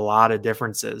 there's just a lot of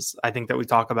differences. I think that we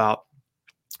talk about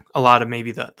a lot of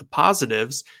maybe the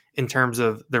positives in terms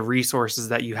of the resources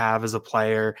that you have as a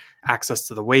player, access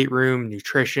to the weight room,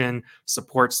 nutrition,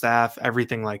 support staff,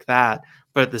 everything like that.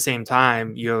 But at the same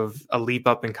time, you have a leap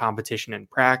up in competition in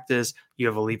practice. You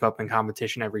have a leap up in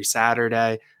competition every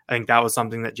Saturday. I think that was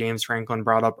something that James Franklin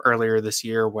brought up earlier this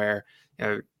year, where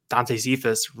Dante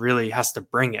Cephas really has to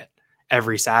bring it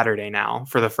every Saturday now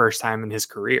for the first time in his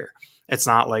career. It's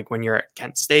not like when you're at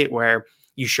Kent State where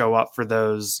you show up for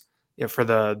those, for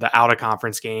the out of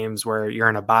conference games where you're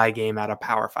in a bye game at a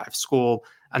Power 5 school,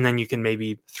 and then you can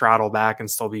maybe throttle back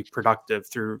and still be productive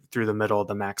through the middle of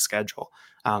the MAC schedule.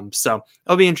 So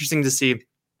it'll be interesting to see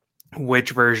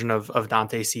which version of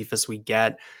Dante Cephas we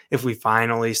get, if we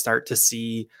finally start to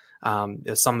see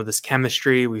some of this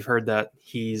chemistry. We've heard that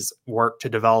he's worked to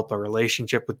develop a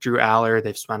relationship with Drew Aller.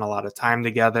 They've spent a lot of time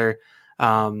together.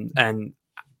 And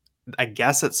I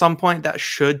guess at some point that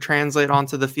should translate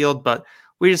onto the field, but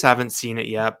we just haven't seen it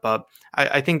yet. But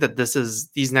I think that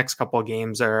these next couple of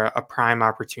games are a prime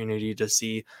opportunity to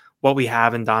see what we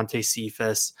have in Dante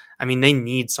Cephas. I mean, they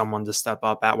need someone to step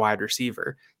up at wide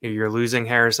receiver. You're losing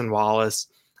Harrison Wallace.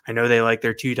 I know they like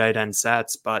their 2 tight end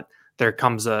sets, but there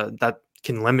comes that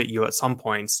can limit you at some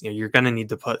points. You're going to need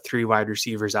to put 3 wide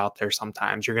receivers out there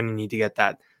sometimes. You're going to need to get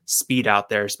that speed out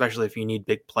there, especially if you need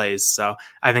big plays. So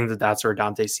I think that that's where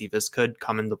Dante Cephas could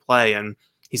come into play, and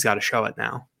he's got to show it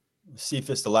now.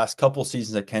 Cephas, the last couple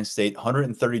seasons at Kent State,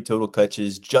 130 total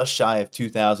catches, just shy of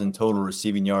 2,000 total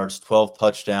receiving yards, 12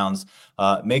 touchdowns.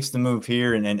 Makes the move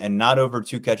here and not over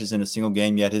 2 catches in a single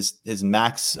game yet. His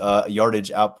max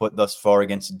yardage output thus far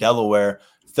against Delaware,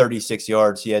 36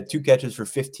 yards. He had 2 catches for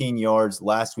 15 yards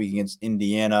last week against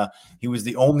Indiana. He was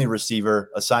the only receiver,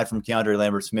 aside from Keandre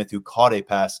Lambert-Smith, who caught a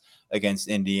pass against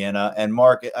Indiana. And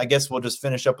Mark, I guess we'll just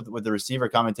finish up with the receiver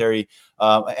commentary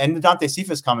and the Dante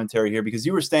Cephas commentary here, because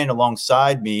you were staying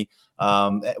alongside me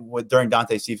during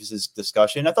Dante Cephas's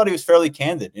discussion. I thought he was fairly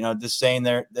candid, just saying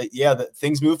there that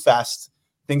things move fast.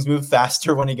 Things moved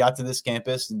faster when he got to this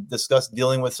campus, and discussed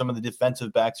dealing with some of the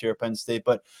defensive backs here at Penn State.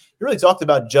 But he really talked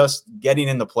about just getting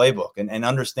in the playbook and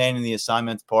understanding the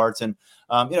assignment parts. And,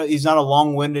 he's not a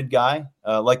long-winded guy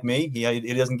like me.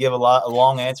 He doesn't give a lot of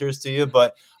long answers to you.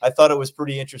 But I thought it was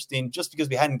pretty interesting just because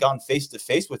we hadn't gotten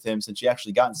face-to-face with him since he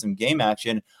actually gotten some game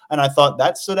action. And I thought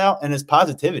that stood out in his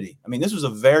positivity. I mean, this was a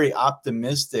very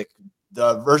optimistic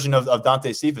version of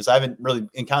Dante Cephas. I haven't really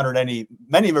encountered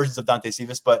many versions of Dante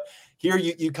Cephas, but here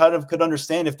you kind of could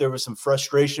understand if there was some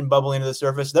frustration bubbling to the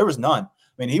surface. There was none.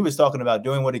 I mean, he was talking about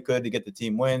doing what he could to get the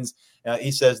team wins. He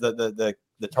says that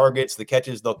the targets, the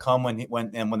catches, they'll come when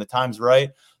the time's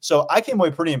right. So I came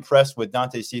away pretty impressed with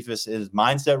Dante Cephas'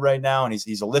 mindset right now, and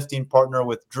he's a lifting partner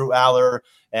with Drew Aller,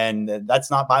 and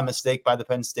that's not by mistake by the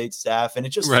Penn State staff. And it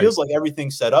just feels like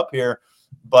everything's set up here.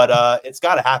 But it's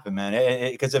got to happen,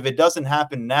 man, because if it doesn't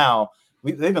happen now,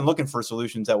 they've been looking for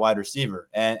solutions at wide receiver.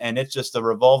 And it's just a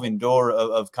revolving door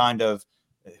of kind of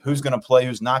who's going to play,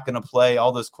 who's not going to play,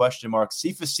 all those question marks.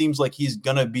 Cephas seems like he's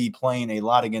going to be playing a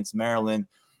lot against Maryland.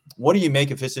 What do you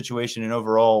make of his situation and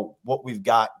overall what we've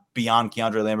got beyond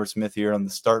Keandre Lambert-Smith here on the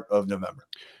start of November?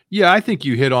 Yeah, I think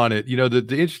you hit on it. The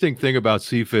interesting thing about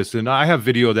Cephas, and I have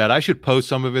video of that. I should post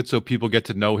some of it so people get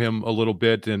to know him a little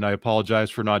bit, and I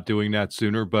apologize for not doing that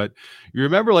sooner. But you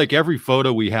remember, like, every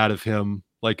photo we had of him,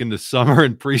 like in the summer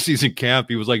and preseason camp,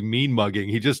 he was like mean mugging.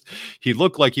 He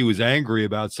looked like he was angry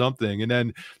about something. And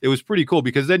then it was pretty cool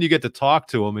because then you get to talk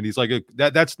to him and he's like,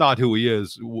 that's not who he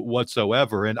is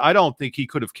whatsoever. And I don't think he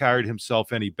could have carried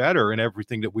himself any better in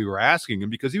everything that we were asking him,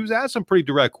 because he was asked some pretty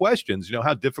direct questions.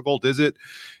 How difficult is it?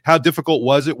 How difficult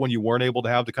was it when you weren't able to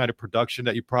have the kind of production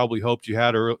that you probably hoped you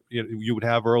had, or you would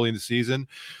have early in the season?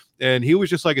 And he was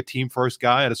just like a team first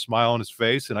guy, had a smile on his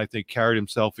face, and I think carried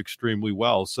himself extremely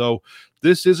well. So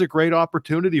this is a great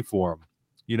opportunity for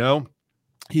him.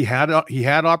 He had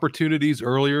opportunities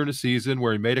earlier in the season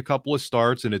where he made a couple of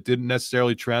starts and it didn't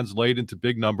necessarily translate into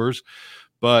big numbers.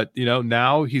 But,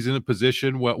 now he's in a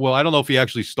position well, I don't know if he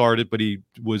actually started, but he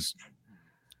was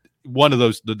one of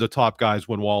those, the top guys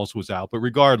when Wallace was out. But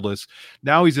regardless,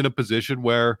 now he's in a position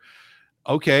where,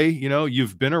 okay,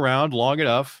 you've been around long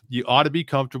enough. You ought to be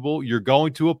comfortable. You're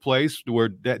going to a place where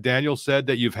Daniel said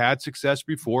that you've had success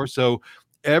before. So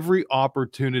every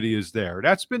opportunity is there.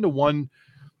 That's been the one,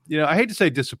 I hate to say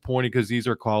disappointing because these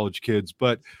are college kids,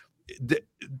 but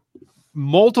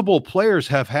multiple players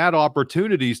have had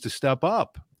opportunities to step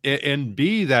up and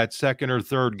be that second or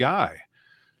third guy.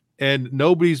 And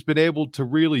nobody's been able to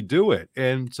really do it.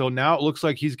 And so now it looks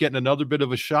like he's getting another bit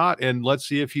of a shot, and let's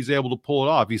see if he's able to pull it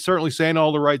off. He's certainly saying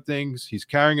all the right things. He's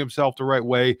carrying himself the right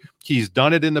way. He's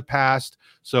done it in the past.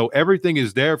 So everything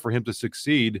is there for him to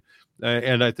succeed.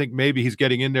 And I think maybe he's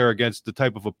getting in there against the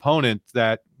type of opponent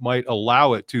that might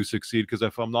allow it to succeed. Because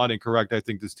if I'm not incorrect, I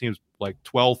think this team's like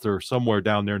 12th or somewhere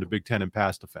down there in the Big Ten in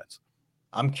pass defense.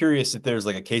 I'm curious if there's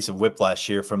like a case of whiplash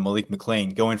here from Malik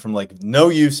McClain going from like no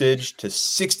usage to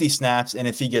 60 snaps, and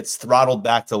if he gets throttled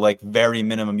back to like very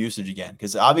minimum usage again.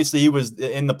 Because obviously he was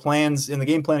in the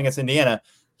game plan against Indiana,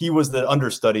 he was the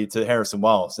understudy to Harrison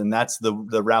Wallace, and that's the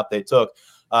route they took.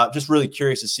 Just really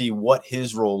curious to see what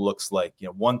his role looks like.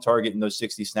 One target in those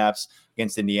 60 snaps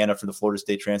against Indiana for the Florida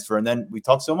State transfer. And then we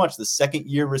talked so much, the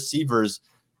second-year receivers,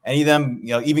 any of them,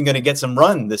 even going to get some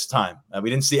run this time. We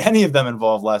didn't see any of them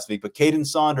involved last week, but Caden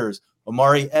Saunders,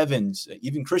 Omari Evans,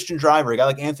 even Christian Driver, a guy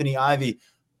like Anthony Ivy,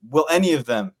 will any of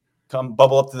them come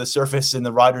bubble up to the surface in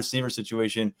the wide receiver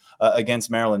situation against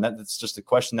Maryland? That's just a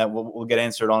question that we'll get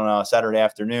answered on Saturday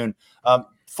afternoon.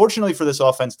 Fortunately for this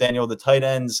offense, Daniel, the tight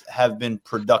ends have been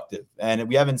productive, and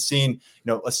we haven't seen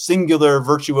a singular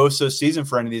virtuoso season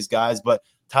for any of these guys, but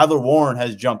Tyler Warren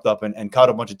has jumped up and caught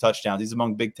a bunch of touchdowns. He's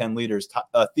among Big Ten leaders.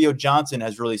 Theo Johnson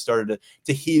has really started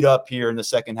to heat up here in the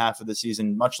second half of the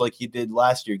season, much like he did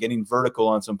last year, getting vertical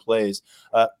on some plays.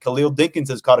 Khalil Dinkins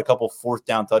has caught a couple fourth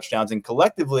down touchdowns, and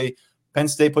collectively, Penn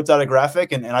State puts out a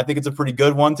graphic, and I think it's a pretty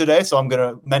good one today, so I'm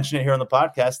going to mention it here on the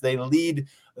podcast. They lead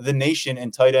the nation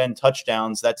in tight end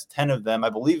touchdowns. That's 10 of them. I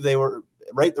believe they were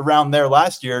right around there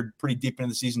last year, pretty deep into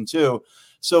the season too.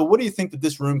 So what do you think that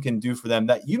this room can do for them?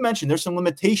 That you mentioned there's some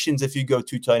limitations if you go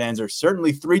two tight ends, or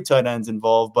certainly three tight ends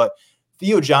involved, but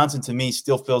Theo Johnson to me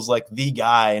still feels like the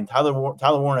guy, and Tyler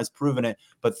Warren has proven it,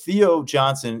 but Theo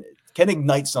Johnson can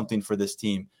ignite something for this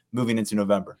team moving into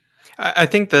November. I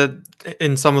think that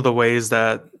in some of the ways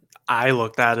that I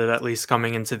looked at it, at least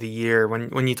coming into the year,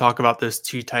 when you talk about those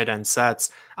two tight end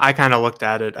sets, I kind of looked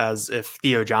at it as if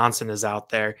Theo Johnson is out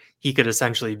there, he could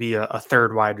essentially be a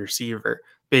third wide receiver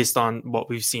based on what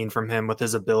we've seen from him with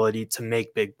his ability to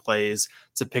make big plays,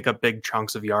 to pick up big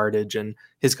chunks of yardage, and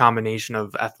his combination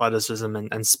of athleticism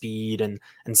and speed and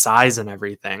size and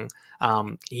everything.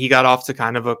 He got off to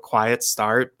kind of a quiet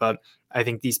start, but I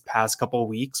think these past couple of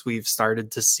weeks, we've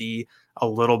started to see a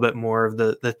little bit more of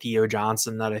the Theo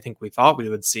Johnson that I think we thought we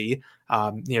would see.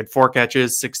 He had 4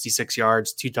 catches, 66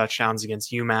 yards, 2 touchdowns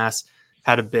against UMass,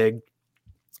 had a big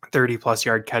 30-plus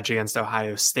yard catch against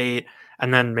Ohio State,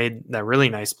 and then made that really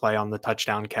nice play on the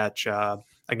touchdown catch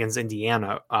against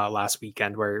Indiana last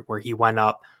weekend where he went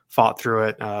up, fought through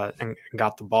it, and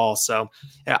got the ball. So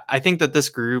yeah, I think that this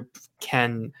group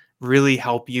can really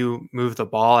help you move the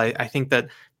ball. I think that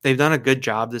they've done a good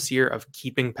job this year of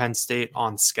keeping Penn State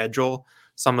on schedule.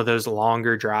 Some of those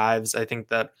longer drives, I think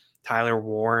that Tyler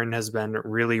Warren has been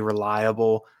really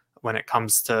reliable when it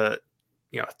comes to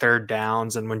third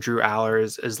downs, and when Drew Aller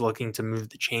is looking to move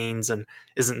the chains and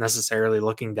isn't necessarily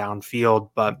looking downfield.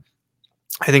 But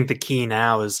I think the key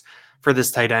now is for this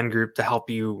tight end group to help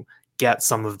you get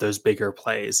some of those bigger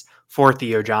plays, for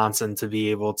Theo Johnson to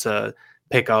be able to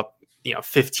pick up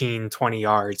 15, 20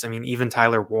 yards. I mean, even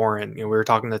Tyler Warren, we were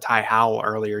talking to Ty Howell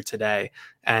earlier today,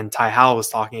 and Ty Howell was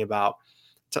talking about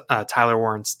Tyler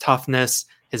Warren's toughness,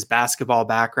 his basketball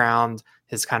background,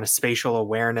 his kind of spatial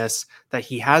awareness, that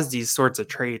he has these sorts of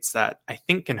traits that I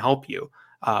think can help you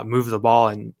move the ball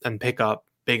and pick up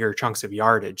bigger chunks of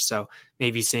yardage. So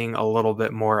maybe seeing a little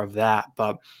bit more of that.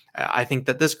 But I think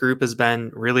that this group has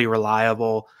been really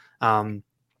reliable. I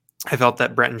felt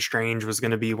that Brenton Strange was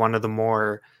going to be one of the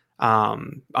more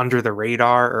under the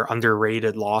radar or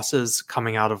underrated losses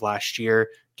coming out of last year,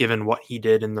 given what he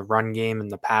did in the run game and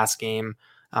the pass game.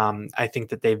 I think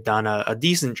that they've done a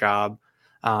decent job,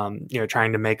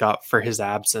 trying to make up for his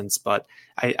absence. But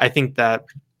I think that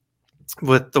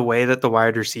with the way that the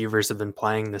wide receivers have been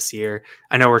playing this year,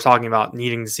 I know we're talking about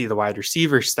needing to see the wide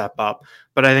receivers step up,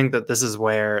 but I think that this is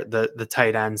where the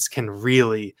tight ends can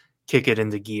really kick it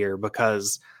into gear,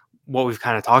 because what we've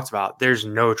kind of talked about, there's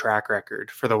no track record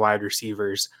for the wide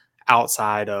receivers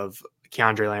outside of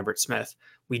Keandre Lambert-Smith.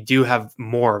 We do have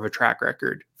more of a track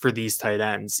record for these tight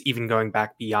ends, even going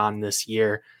back beyond this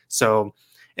year. So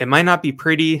it might not be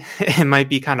pretty. It might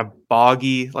be kind of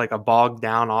boggy, like a bogged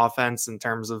down offense in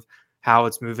terms of how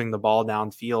it's moving the ball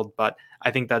downfield. But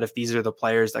I think that if these are the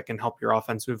players that can help your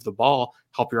offense move the ball,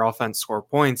 help your offense score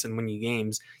points and win you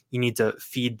games, you need to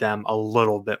feed them a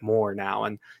little bit more now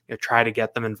and try to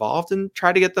get them involved, and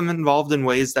try to get them involved in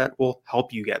ways that will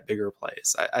help you get bigger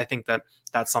plays. I think that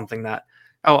that's something that,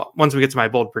 once we get to my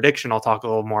bold prediction, I'll talk a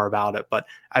little more about it. But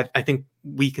I think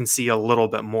we can see a little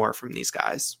bit more from these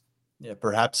guys. Yeah,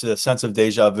 perhaps a sense of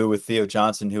deja vu with Theo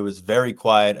Johnson, who was very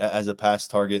quiet as a pass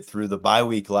target through the bye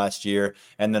week last year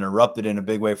and then erupted in a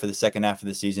big way for the second half of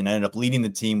the season. Ended up leading the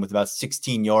team with about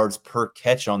 16 yards per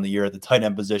catch on the year at the tight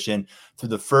end position. Through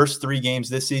the first 3 games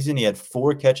this season, he had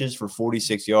 4 catches for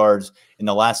 46 yards. In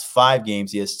the last 5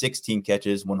 games, he has 16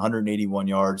 catches, 181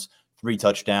 yards, 3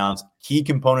 touchdowns. Key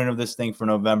component of this thing for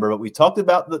November. But we talked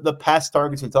about the pass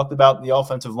targets. We talked about the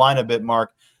offensive line a bit,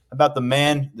 Mark, about the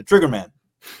man, the trigger man,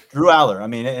 Drew Aller. I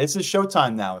mean, it's a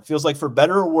showtime now. It feels like, for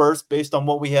better or worse, based on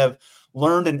what we have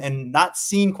learned and not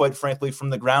seen, quite frankly, from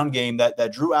the ground game,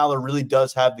 that Drew Aller really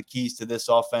does have the keys to this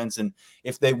offense. And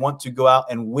if they want to go out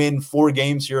and win 4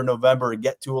 games here in November and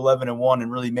get to 11-1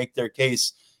 and really make their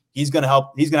case, he's going to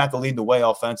help. He's going to have to lead the way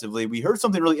offensively. We heard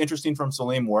something really interesting from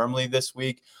Salim Wormley this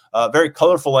week. Very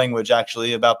colorful language,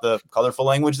 actually, about the colorful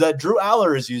language that Drew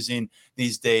Aller is using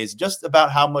these days, just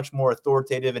about how much more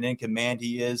authoritative and in command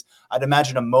he is. I'd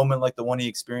imagine a moment like the one he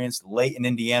experienced late in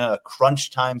Indiana, a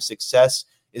crunch time success,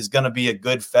 is going to be a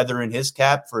good feather in his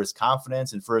cap for his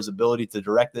confidence and for his ability to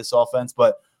direct this offense.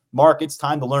 But, Mark, it's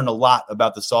time to learn a lot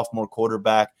about the sophomore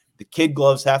quarterback. The kid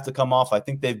gloves have to come off. I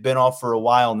think they've been off for a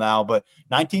while now, but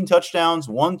 19 touchdowns,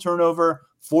 1 turnover,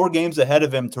 4 games ahead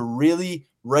of him to really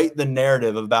write the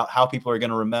narrative about how people are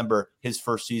going to remember his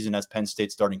first season as Penn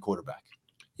State starting quarterback.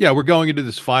 Yeah, we're going into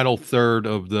this final third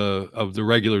of the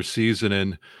regular season,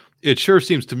 and it sure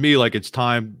seems to me like it's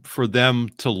time for them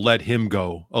to let him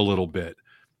go a little bit.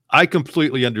 I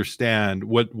completely understand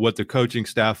what the coaching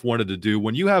staff wanted to do.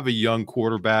 When you have a young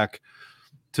quarterback,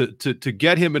 to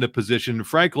get him in a position,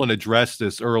 Franklin addressed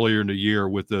this earlier in the year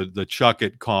with the chuck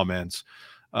it comments,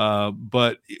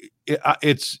 but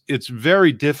it's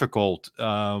very difficult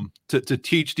to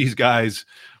teach these guys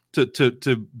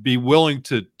to be willing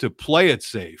to play it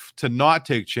safe, to not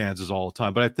take chances all the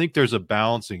time. But I think there's a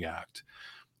balancing act,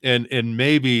 and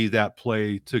maybe that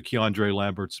play to Keandre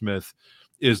Lambert-Smith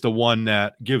is the one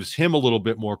that gives him a little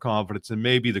bit more confidence, and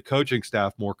maybe the coaching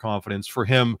staff more confidence for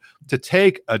him to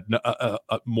take a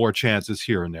more chances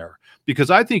here and there, because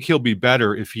I think he'll be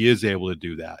better if he is able to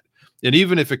do that. And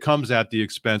even if it comes at the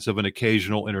expense of an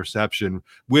occasional interception,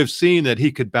 we've seen that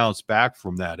he could bounce back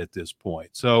from that at this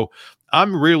point. So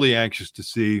I'm really anxious to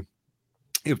see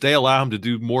if they allow him to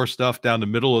do more stuff down the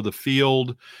middle of the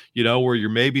field, where you're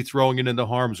maybe throwing it into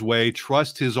harm's way.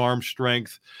 Trust his arm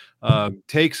strength.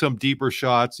 Take some deeper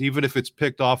shots, even if it's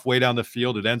picked off way down the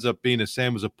field, it ends up being the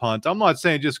same as a punt. I'm not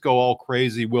saying just go all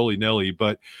crazy willy-nilly,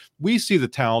 but we see the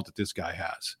talent that this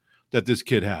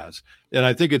kid has. And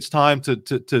I think it's time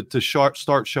to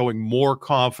start showing more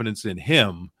confidence in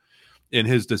him, in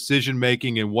his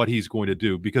decision-making and what he's going to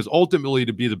do, because ultimately,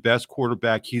 to be the best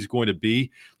quarterback he's going to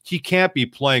be, he can't be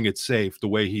playing it safe the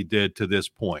way he did to this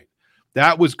point.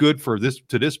 That was good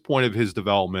to this point of his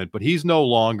development, but he's no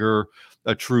longer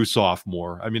a true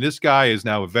sophomore. I mean, this guy is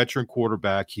now a veteran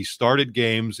quarterback. He started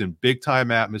games in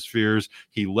big-time atmospheres.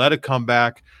 He led a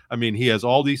comeback. I mean, he has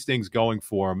all these things going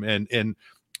for him. And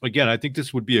again, I think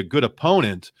this would be a good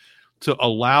opponent to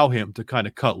allow him to kind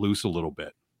of cut loose a little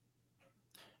bit.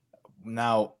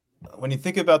 Now, when you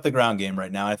think about the ground game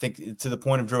right now, I think to the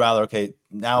point of Drew Aller, okay,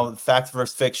 now fact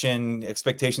versus fiction,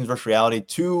 expectations versus reality,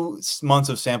 2 months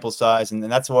of sample size, and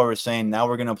that's why we're saying now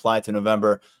we're going to apply it to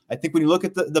November. I think when you look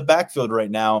at the backfield right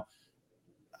now,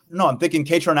 I'm thinking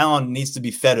Kaytron Allen needs to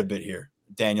be fed a bit here,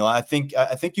 Daniel. I think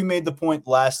you made the point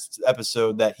last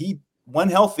episode that he, when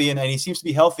healthy, and he seems to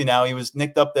be healthy now. He was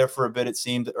nicked up there for a bit, it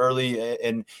seemed, early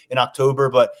in October,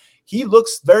 but he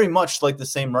looks very much like the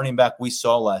same running back we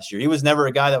saw last year. He was never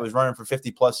a guy that was running for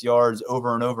 50-plus yards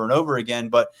over and over and over again,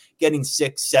 but getting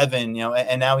 6, 7,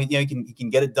 and now he can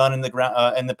get it done in the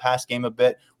ground in the pass game a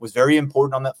bit. Was very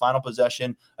important on that final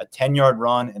possession, a 10-yard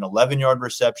run, an 11-yard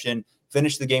reception,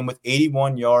 finished the game with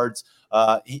 81 yards.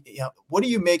 What do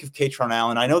you make of Kaytron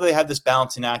Allen? I know they have this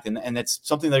balancing act, and it's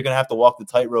something they're going to have to walk the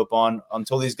tightrope on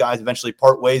until these guys eventually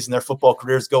part ways and their football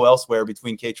careers go elsewhere,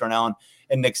 between Kaytron Allen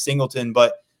and Nick Singleton.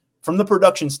 But from the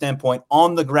production standpoint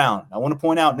on the ground, I want to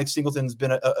point out Nick Singleton's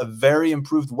been a very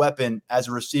improved weapon as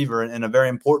a receiver, and a very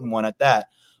important one at that.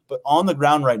 But on the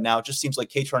ground right now, it just seems like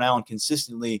Kaytron Allen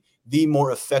consistently the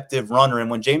more effective runner. And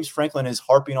when James Franklin is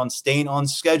harping on staying on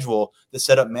schedule to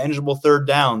set up manageable third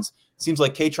downs, it seems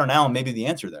like Kaytron Allen may be the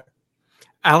answer there.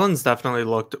 Allen's definitely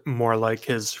looked more like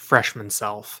his freshman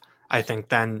self, I think,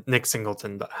 than Nick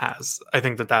Singleton has. I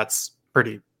think that's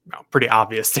pretty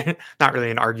obvious. Not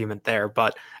really an argument there,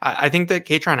 but I think that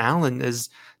Kaytron Allen is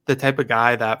the type of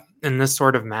guy that in this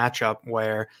sort of matchup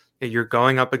where you're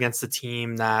going up against a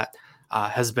team that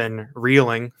has been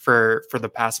reeling for the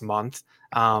past month,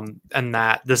 and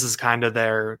that this is kind of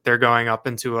they're going up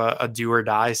into a do or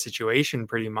die situation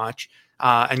pretty much.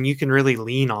 And you can really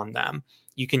lean on them.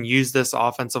 You can use this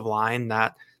offensive line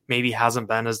that maybe hasn't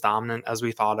been as dominant as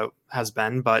we thought it has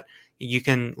been, but you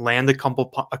can land a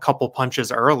couple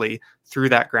punches early through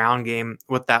that ground game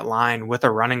with that line, with a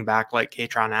running back like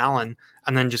Kaytron Allen,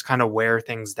 and then just kind of wear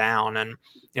things down and,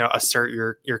 assert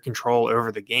your control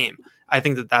over the game. I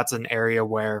think that that's an area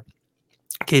where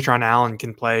Kaytron Allen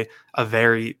can play a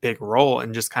very big role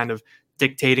in just kind of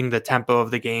dictating the tempo of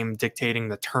the game, dictating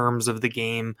the terms of the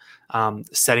game,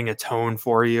 setting a tone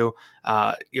for you.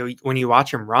 When you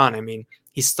watch him run, I mean,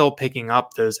 he's still picking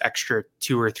up those extra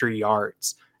 2 or 3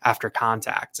 yards after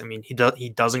contact. I mean, he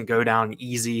doesn't go down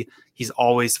easy. He's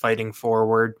always fighting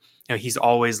forward. He's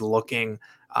always looking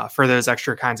for those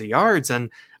extra kinds of yards. And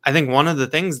I think one of the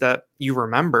things that you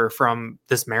remember from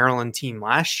this Maryland team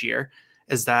last year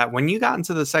is that when you got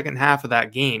into the second half of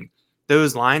that game,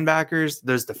 those linebackers,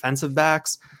 those defensive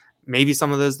backs, maybe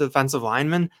some of those defensive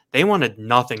linemen, they wanted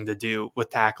nothing to do with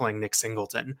tackling Nick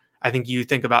Singleton. I think you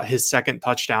think about his second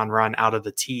touchdown run out of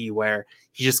the tee where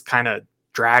he just kind of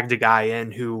dragged a guy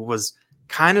in who was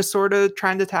kind of sort of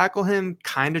trying to tackle him,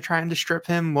 kind of trying to strip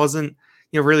him, wasn't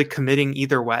really committing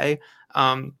either way.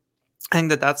 I think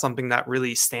that that's something that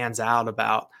really stands out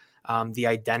about the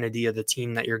identity of the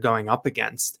team that you're going up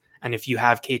against. And if you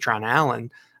have Kaytron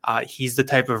Allen, he's the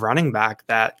type of running back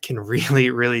that can really,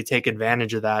 really take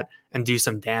advantage of that and do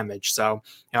some damage. So,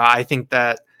 I think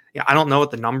that, I don't know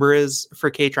what the number is for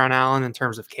Kaytron Allen in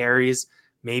terms of carries.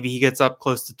 Maybe he gets up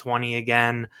close to 20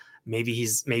 again. Maybe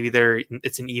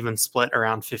it's an even split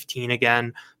around 15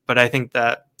 again. But I think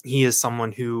that he is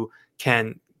someone who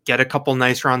can get a couple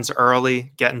nice runs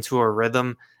early, get into a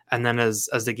rhythm, and then as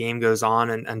the game goes on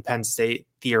and Penn State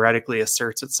theoretically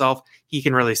asserts itself, he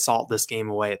can really salt this game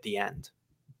away at the end.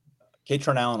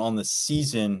 Kaytron Allen on the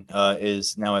season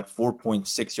is now at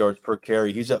 4.6 yards per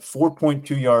carry. He's at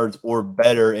 4.2 yards or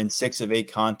better in 6 of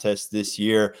 8 contests this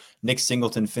year. Nick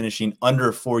Singleton finishing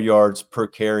under 4 yards per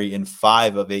carry in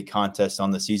 5 of 8 contests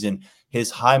on the season.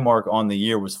 His high mark on the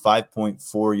year was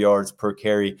 5.4 yards per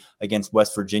carry against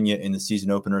West Virginia in the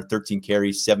season opener, 13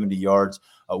 carries, 70 yards,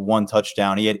 1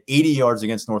 touchdown. He had 80 yards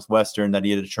against Northwestern that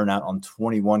he had to turn out on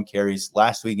 21 carries.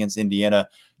 Last week against Indiana,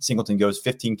 Singleton goes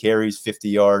 15 carries, 50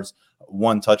 yards,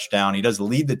 1 touchdown. He does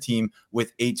lead the team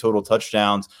with 8 total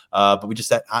touchdowns, but we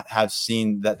just have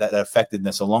seen that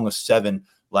effectiveness along with 7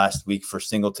 last week for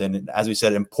Singleton. And as we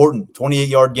said, important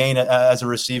 28-yard gain as a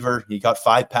receiver. He got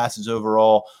 5 passes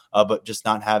overall, but just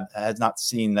has not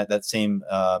seen that same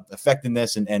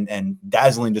effectiveness and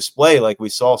dazzling display like we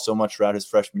saw so much throughout his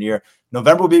freshman year.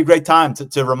 November will be a great time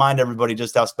to remind everybody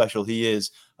just how special he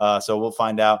is. So we'll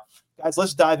find out. Guys,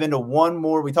 let's dive into one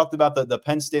more. We talked about the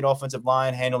Penn State offensive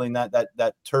line handling that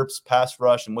Terps pass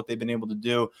rush and what they've been able to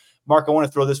do. Mark, I want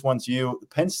to throw this one to you.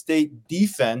 Penn State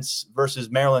defense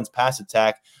versus Maryland's pass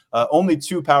attack. Only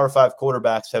 2 Power 5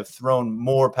 quarterbacks have thrown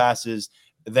more passes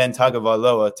than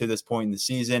Tagovailoa to this point in the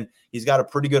season. He's got a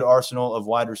pretty good arsenal of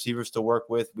wide receivers to work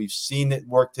with. We've seen it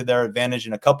work to their advantage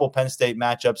in a couple Penn State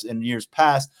matchups in years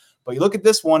past. But you look at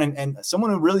this one, and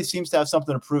someone who really seems to have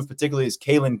something to prove, particularly is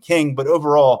Kalen King. But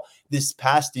overall, this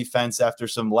pass defense, after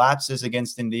some lapses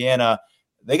against Indiana,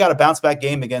 they got a bounce-back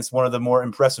game against one of the more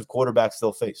impressive quarterbacks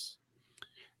they'll face.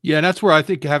 Yeah, and that's where I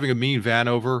think having Amin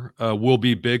Vanover will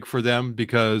be big for them,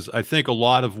 because I think a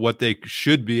lot of what they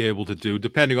should be able to do,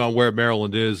 depending on where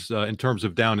Maryland is in terms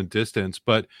of down and distance,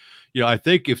 but I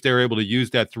think if they're able to use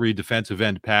that 3 defensive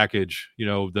end package,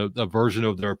 the version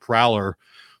of their prowler,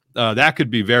 that could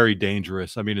be very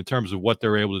dangerous. I mean, in terms of what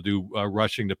they're able to do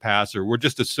rushing the passer, we're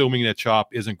just assuming that Chop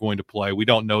isn't going to play. We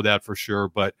don't know that for sure,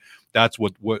 but that's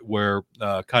where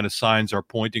kind of signs are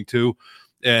pointing to.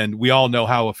 And we all know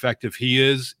how effective he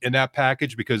is in that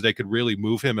package, because they could really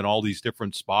move him in all these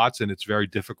different spots, and it's very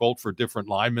difficult for different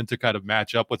linemen to kind of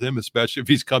match up with him, especially if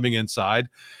he's coming inside.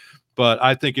 But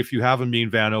I think if you have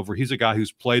Amin Vanover, he's a guy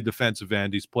who's played defensive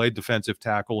end, he's played defensive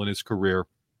tackle in his career,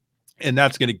 and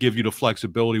that's going to give you the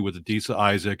flexibility with Adisa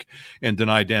Isaac and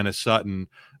Denai Dennis Sutton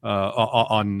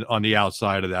on the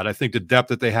outside of that. I think the depth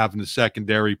that they have in the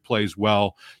secondary plays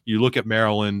well. You look at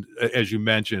Maryland, as you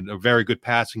mentioned, a very good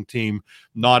passing team,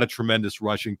 not a tremendous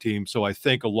rushing team. So I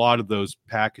think a lot of those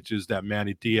packages that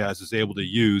Manny Diaz is able to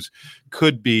use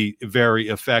could be very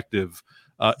effective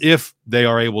if they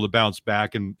are able to bounce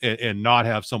back and not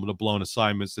have some of the blown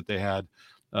assignments that they had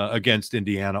against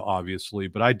Indiana, obviously.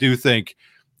 But I do think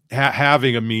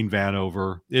having Amin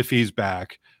Vanover, if he's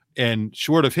back, and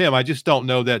short of him, I just don't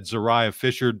know that Zariah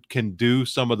Fisher can do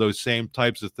some of those same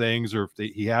types of things, or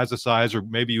if he has a size, or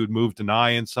maybe you would move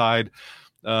Denai inside.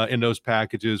 in those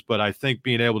packages, but I think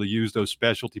being able to use those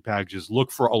specialty packages,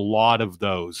 look for a lot of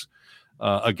those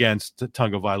against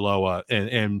Tagovailoa,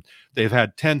 and they've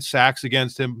had 10 sacks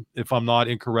against him, if I'm not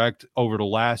incorrect, over the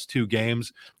last 2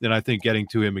 games. Then I think getting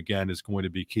to him again is going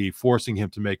to be key, forcing him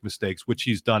to make mistakes, which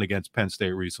he's done against Penn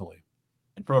State recently.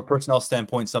 And from a personnel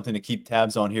standpoint, something to keep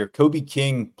tabs on here. Kobe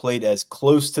King played as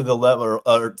close to the level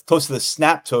or close to the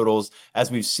snap totals as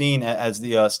we've seen as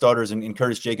the starters in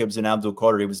Curtis Jacobs and Abdul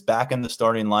Carter. He was back in the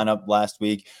starting lineup last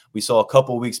week. We saw a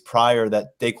couple weeks prior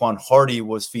that Daquan Hardy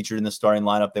was featured in the starting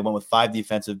lineup. They went with 5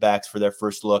 defensive backs for their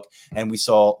first look, and we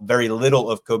saw very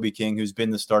little of Kobe King, who's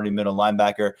been the starting middle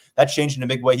linebacker. That changed in a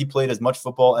big way. He played as much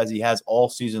football as he has all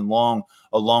season long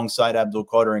alongside Abdul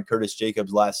Carter and Curtis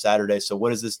Jacobs last Saturday. So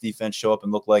what does this defense show up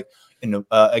and look like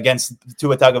against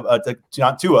Tua Tagovailoa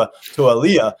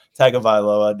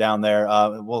down there?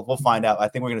 We'll find out. I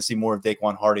think we're going to see more of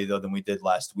Daquan Hardy, though, than we did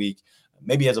last week,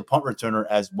 maybe as a punt returner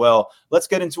as well. Let's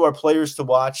get into our players to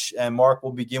watch. And Mark,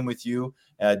 we'll begin with you.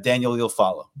 Daniel, you'll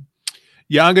follow.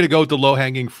 Yeah, I'm going to go with the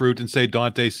low-hanging fruit and say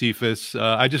Dante Cephas.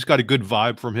 I just got a good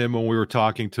vibe from him when we were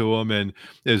talking to him. And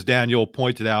as Daniel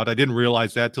pointed out, I didn't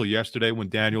realize that till yesterday when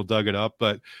Daniel dug it up.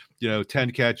 But, 10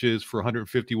 catches for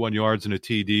 151 yards and a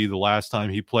TD the last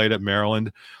time he played at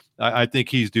Maryland. I think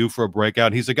he's due for a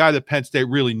breakout. He's a guy that Penn State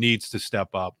really needs to step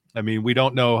up. I mean, we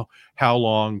don't know how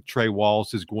long Trey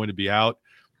Wallace is going to be out.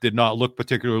 Did not look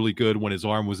particularly good when his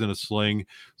arm was in a sling.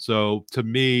 So to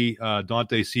me,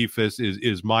 Dante Cephas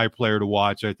is my player to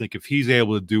watch. I think if he's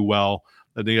able to do well,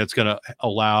 I think that's going to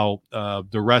allow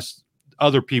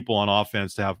other people on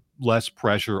offense to have less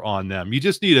pressure on them. You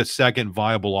just need a second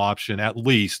viable option, at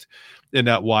least in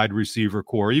that wide receiver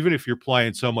core. Even if you're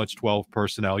playing so much 12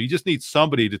 personnel, you just need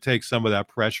somebody to take some of that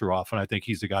pressure off. And I think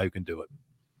he's the guy who can do it.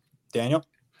 Daniel?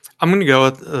 I'm going to go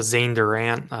with Zane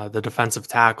Durant, the defensive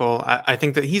tackle. I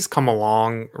think that he's come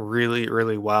along really,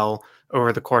 really well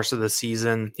over the course of the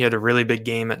season. He had a really big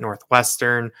game at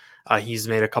Northwestern. He's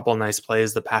made a couple of nice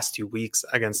plays the past 2 weeks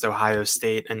against Ohio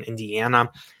State and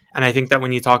Indiana. And I think that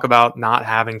when you talk about not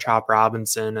having Chop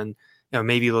Robinson and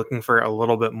maybe looking for a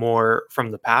little bit more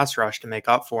from the pass rush to make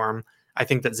up for him, I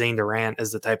think that Zane Durant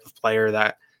is the type of player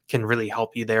that can really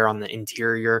help you there on the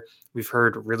interior. We've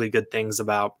heard really good things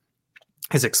about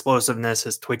his explosiveness,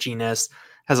 his twitchiness,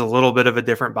 has a little bit of a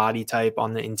different body type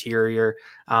on the interior.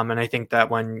 And I think that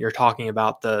when you're talking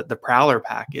about the Prowler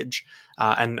package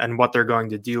and what they're going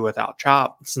to do without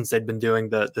Chop, since they've been doing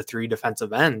the 3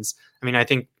 defensive ends, I mean, I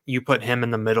think you put him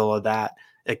in the middle of that.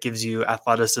 It gives you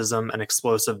athleticism and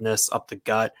explosiveness up the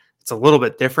gut. It's a little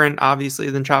bit different, obviously,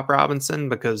 than Chop Robinson,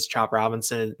 because Chop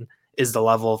Robinson is the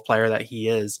level of player that he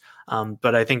is.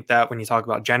 But I think that when you talk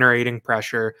about generating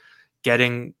pressure,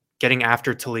 getting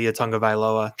after Talia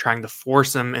Tagovailoa, trying to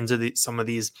force him into some of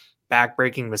these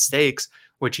back-breaking mistakes,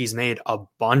 which he's made a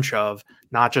bunch of,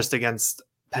 not just against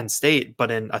Penn State,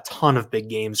 but in a ton of big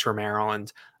games for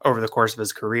Maryland over the course of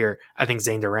his career. I think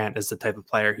Zane Durant is the type of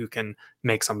player who can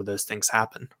make some of those things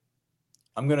happen.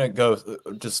 I'm going to go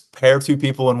just pair 2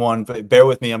 people in one, but bear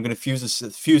with me. I'm going to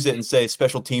fuse it and say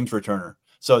special teams returner.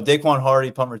 So Daquan Hardy,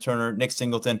 punt returner, Nick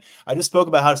Singleton. I just spoke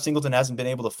about how Singleton hasn't been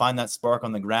able to find that spark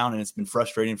on the ground, and it's been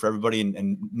frustrating for everybody,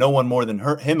 and no one more than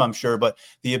him, I'm sure. But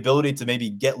the ability to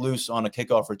maybe get loose on a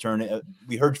kickoff return.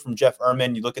 We heard from Jeff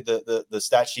Erman. You look at the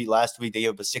stat sheet last week, they gave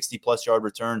up a 60-plus yard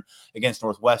return against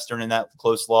Northwestern in that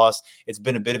close loss. It's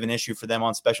been a bit of an issue for them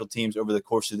on special teams over the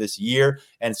course of this year.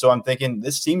 And so I'm thinking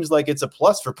this seems like it's a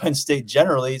plus for Penn State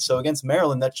generally. So against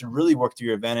Maryland, that should really work to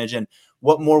your advantage. And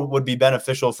what more would be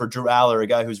beneficial for Drew Aller, a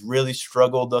guy who's really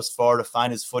struggled thus far to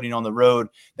find his footing on the road,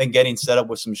 than getting set up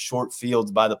with some short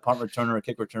fields by the punt returner or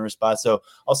kick returner spot? So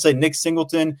I'll say Nick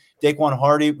Singleton, Daquan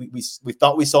Hardy. We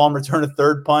thought we saw him return a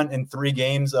 3rd punt in 3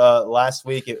 games last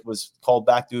week. It was called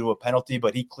back due to a penalty,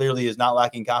 but he clearly is not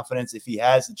lacking confidence. If he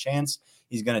has the chance,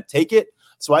 he's going to take it.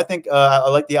 So I think I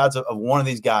like the odds of one of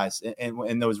these guys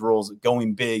in those roles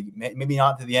going big, maybe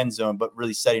not to the end zone, but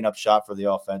really setting up shop for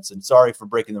the offense. And sorry for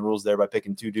breaking the rules there by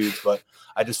picking 2 dudes, but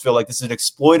I just feel like this is an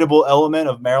exploitable element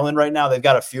of Maryland right now. They've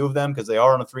got a few of them because they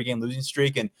are on a 3-game losing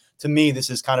streak. And to me,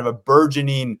 this is kind of a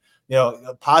burgeoning,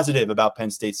 positive about Penn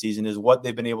State season is what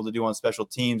they've been able to do on special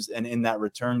teams and in that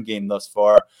return game thus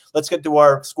far. Let's get to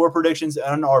our score predictions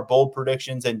and our bold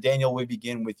predictions. And Daniel, we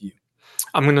begin with you.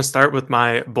 I'm going to start with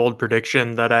my bold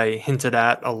prediction that I hinted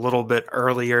at a little bit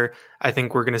earlier. I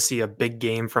think we're going to see a big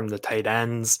game from the tight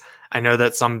ends. I know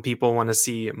that some people want to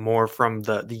see more from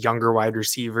the younger wide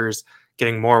receivers,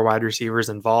 getting more wide receivers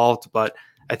involved, but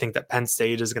I think that Penn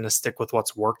State is going to stick with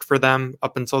what's worked for them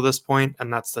up until this point,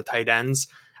 and that's the tight ends.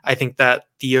 I think that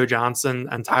Theo Johnson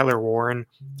and Tyler Warren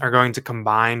are going to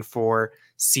combine for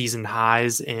season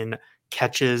highs in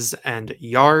catches and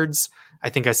yards. I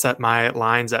think I set my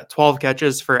lines at 12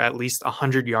 catches for at least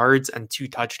 100 yards and 2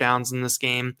 touchdowns in this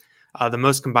game. The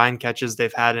most combined catches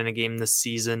they've had in a game this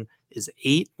season is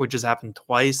 8, which has happened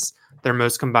twice. Their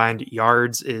most combined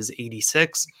yards is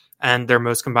 86, and their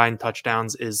most combined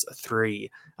touchdowns is 3.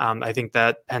 I think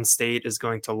that Penn State is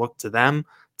going to look to them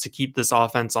to keep this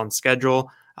offense on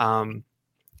schedule.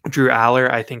 Drew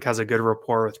Aller, I think, has a good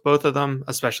rapport with both of them,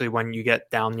 especially when you get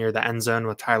down near the end zone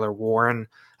with Tyler Warren.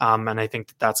 And I think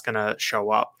that that's going to show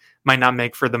up. Might not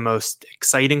make for the most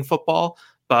exciting football,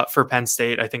 but for Penn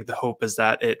State, I think the hope is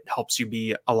that it helps you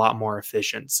be a lot more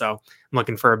efficient. So I'm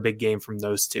looking for a big game from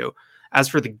those two. As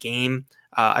for the game,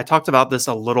 I talked about this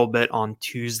a little bit on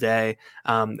Tuesday.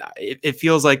 It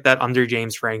feels like that under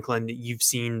James Franklin, you've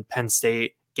seen Penn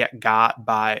State get got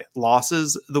by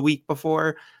losses the week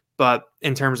before. But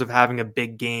in terms of having a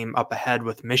big game up ahead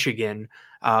with Michigan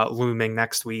looming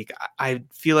next week, I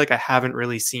feel like I haven't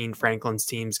really seen Franklin's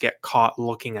teams get caught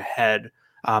looking ahead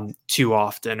too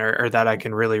often, or that I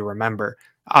can really remember.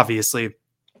 Obviously,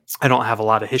 I don't have a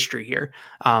lot of history here,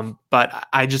 but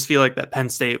I just feel like that Penn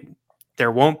State,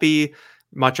 there won't be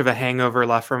much of a hangover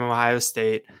left from Ohio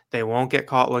State. They won't get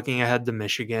caught looking ahead to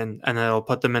Michigan, and it'll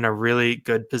put them in a really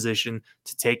good position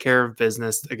to take care of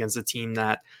business against a team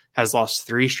that has lost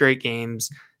 3 straight games,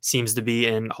 seems to be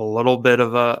in a little bit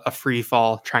of a free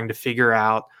fall, trying to figure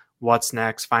out what's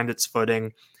next, find its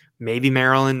footing. Maybe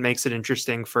Maryland makes it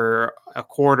interesting for a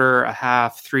quarter, a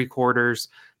half, 3 quarters,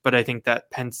 but I think that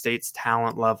Penn State's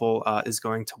talent level is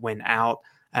going to win out,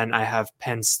 and I have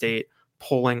Penn State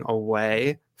pulling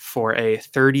away for a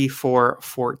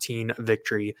 34-14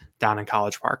 victory down in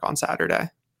College Park on Saturday.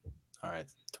 All right.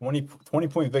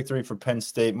 20-point victory for Penn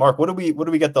State. Mark, what do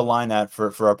we get the line at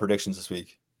for our predictions this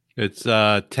week? It's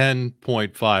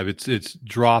 10.5. It's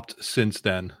dropped since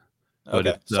then.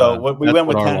 Okay. So we went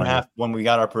with 10.5 when we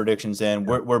got our predictions in.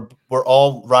 We're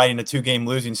all riding a 2-game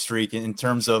losing streak in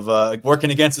terms of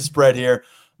working against the spread here.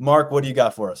 Mark, what do you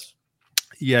got for us?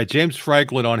 Yeah, James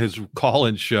Franklin on his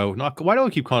call-in show. Why do I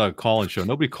keep calling it a call-in show?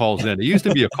 Nobody calls in. It used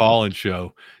to be a call-in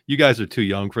show. You guys are too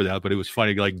young for that, but it was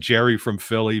funny. Like Jerry from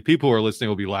Philly. People who are listening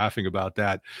will be laughing about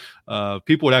that.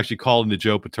 People would actually call into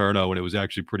Joe Paterno, and it was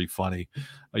actually pretty funny.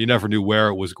 You never knew where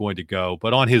it was going to go.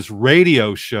 But on his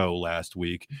radio show last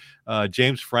week,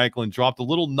 James Franklin dropped a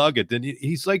little nugget. Then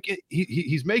he's like,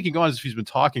 he's making on as if he's been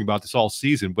talking about this all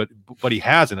season, but he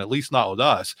hasn't, at least not with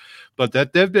us. But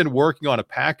that they've been working on a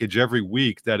package every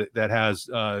week that has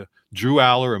Drew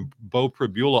Aller and Bo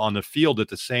Pribula on the field at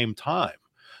the same time.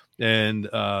 And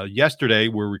yesterday,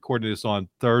 we're recording this on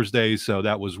Thursday, so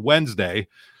that was Wednesday.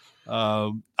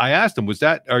 I asked him,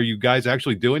 are you guys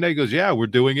actually doing that? He goes, yeah, we're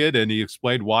doing it. And he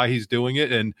explained why he's doing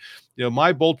it. And,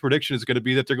 my bold prediction is going to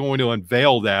be that they're going to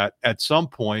unveil that at some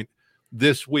point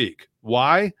this week.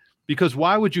 Why? Because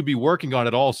why would you be working on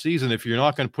it all season if you're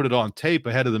not going to put it on tape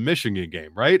ahead of the Michigan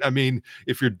game, right? I mean,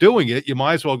 if you're doing it, you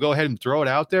might as well go ahead and throw it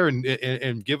out there and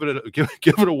give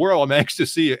it a whirl. I'm anxious to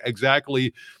see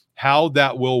exactly how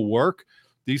that will work.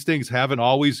 These things haven't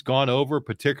always gone over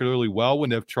particularly well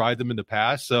when they've tried them in the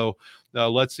past. So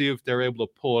let's see if they're able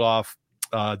to pull it off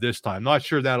this time. Not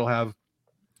sure that'll have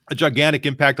a gigantic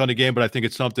impact on the game, but I think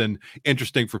it's something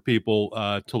interesting for people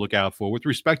to look out for. With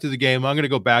respect to the game, I'm going to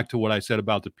go back to what I said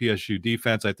about the PSU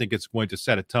defense. I think it's going to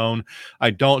set a tone. I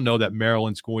don't know that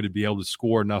Maryland's going to be able to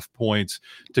score enough points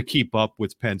to keep up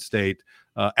with Penn State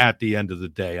at the end of the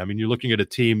day. I mean, you're looking at a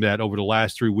team that over the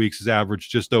last 3 weeks has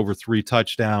averaged just over 3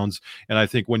 touchdowns. And I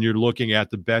think when you're looking at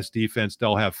the best defense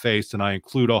they'll have faced, and I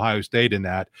include Ohio State in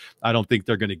that, I don't think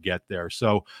they're going to get there.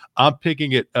 So I'm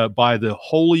picking it by the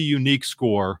wholly unique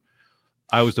score.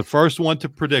 I was the first one to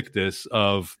predict this,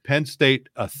 of Penn State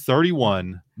a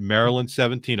 31, Maryland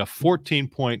 17, a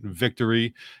 14-point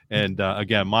victory. And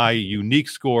again, my unique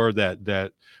score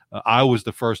that I was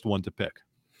the first one to pick.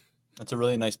 That's a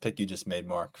really nice pick you just made,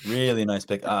 Mark. Really nice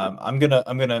pick. I'm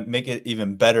gonna make it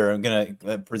even better. I'm gonna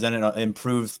present it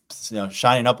improved,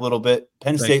 shining up a little bit.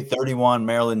 Penn State 31,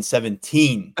 Maryland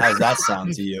 17. How does that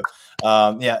sound to you?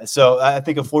 Yeah. So I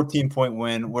think a 14-point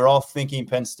win. We're all thinking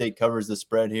Penn State covers the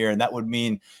spread here, and that would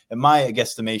mean, in my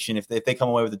guesstimation, if they come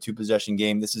away with a 2-possession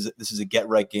game, this is a get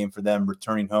right game for them,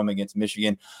 returning home against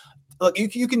Michigan. Look,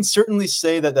 you can certainly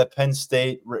say that Penn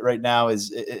State right now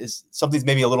is something's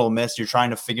maybe a little amiss. You're trying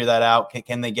to figure that out.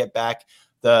 Can they get back?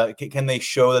 Can they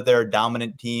show that they're a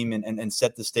dominant team and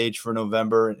set the stage for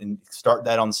November and start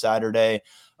that on Saturday?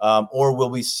 Or will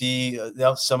we see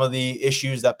some of the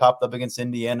issues that popped up against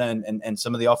Indiana and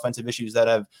some of the offensive issues that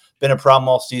have been a problem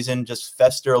all season just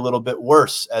fester a little bit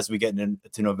worse as we get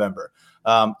into November?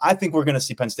 I think we're going to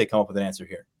see Penn State come up with an answer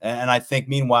here. And I think,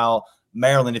 meanwhile,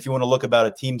 Maryland, if you want to look about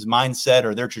a team's mindset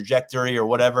or their trajectory or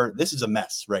whatever, this is a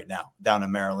mess right now down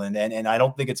in Maryland. And I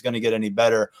don't think it's going to get any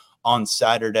better on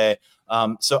Saturday.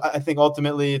 So I think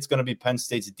ultimately it's going to be Penn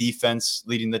State's defense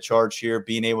leading the charge here,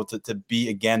 being able to be,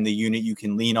 again, the unit you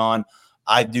can lean on.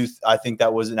 I think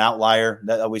that was an outlier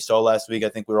that we saw last week. I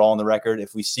think we're all on the record.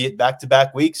 If we see it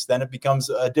back-to-back weeks, then it becomes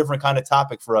a different kind of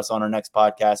topic for us on our next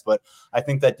podcast. But I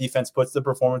think that defense puts the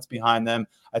performance behind them.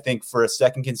 I think for a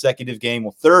second consecutive game,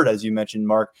 well, third, as you mentioned,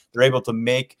 Mark, they're able to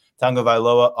make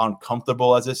Tagovailoa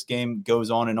uncomfortable as this game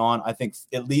goes on and on. I think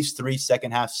at least 3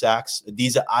 second-half sacks.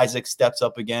 Adiza Isaac steps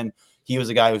up again. He was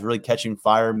a guy who was really catching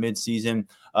fire midseason.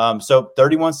 So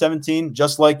 31-17,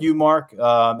 just like you, Mark.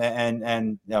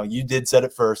 And you know, you did set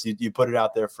it first. You put it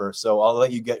out there first. So I'll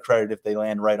let you get credit if they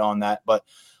land right on that. But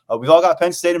we've all got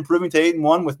Penn State improving to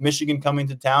 8-1 with Michigan coming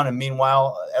to town. And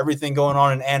meanwhile, everything going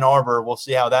on in Ann Arbor, we'll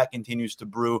see how that continues to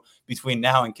brew between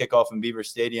now and kickoff in Beaver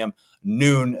Stadium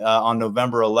noon on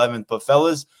November 11th. But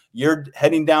fellas, you're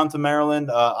heading down to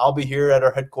Maryland. I'll be here at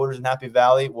our headquarters in Happy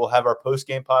Valley. We'll have our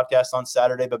post-game podcast on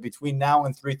Saturday. But between now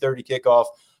and 3:30 kickoff,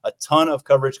 a ton of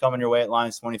coverage coming your way at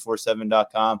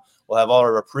Lions247.com. We'll have all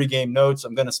of our pregame notes.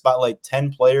 I'm going to spotlight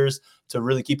 10 players to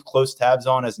really keep close tabs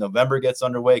on as November gets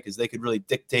underway because they could really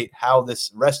dictate how this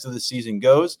rest of the season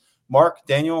goes. Mark,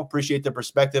 Daniel, appreciate the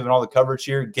perspective and all the coverage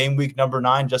here. Game week number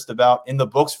 9 just about in the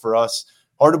books for us.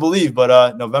 Hard to believe,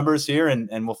 but November is here,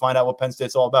 and we'll find out what Penn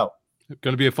State's all about.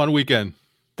 Going to be a fun weekend.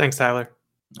 Thanks, Tyler.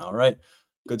 All right.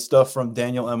 Good stuff from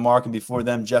Daniel and Mark. And before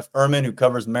them, Jeff Ehrman, who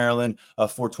covers Maryland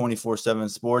for 24/7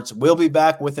 Sports. We'll be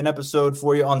back with an episode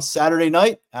for you on Saturday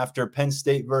night after Penn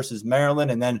State versus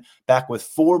Maryland, and then back with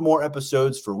 4 more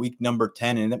episodes for week number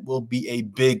 10. And it will be a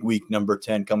big week number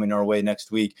 10 coming our way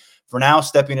next week. For now,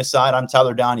 stepping aside, I'm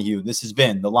Tyler Donahue. This has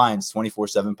been the Lions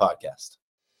 24/7 podcast.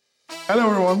 Hello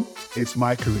everyone, it's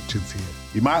Micah Richards here.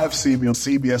 You might have seen me on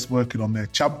CBS working on their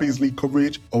Champions League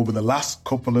coverage over the last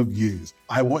couple of years.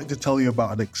 I wanted to tell you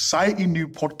about an exciting new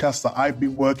podcast that I've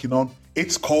been working on.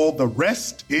 It's called The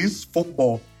Rest is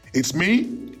Football. It's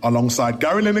me, alongside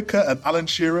Gary Lineker and Alan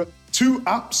Shearer, 2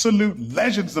 absolute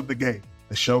legends of the game.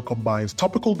 The show combines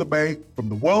topical debate from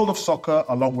the world of soccer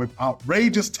along with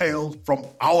outrageous tales from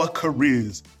our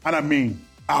careers. And I mean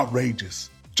outrageous.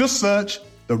 Just search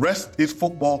The Rest is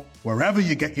Football wherever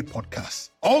you get your podcasts.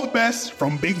 All the best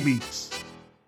from Big Meats.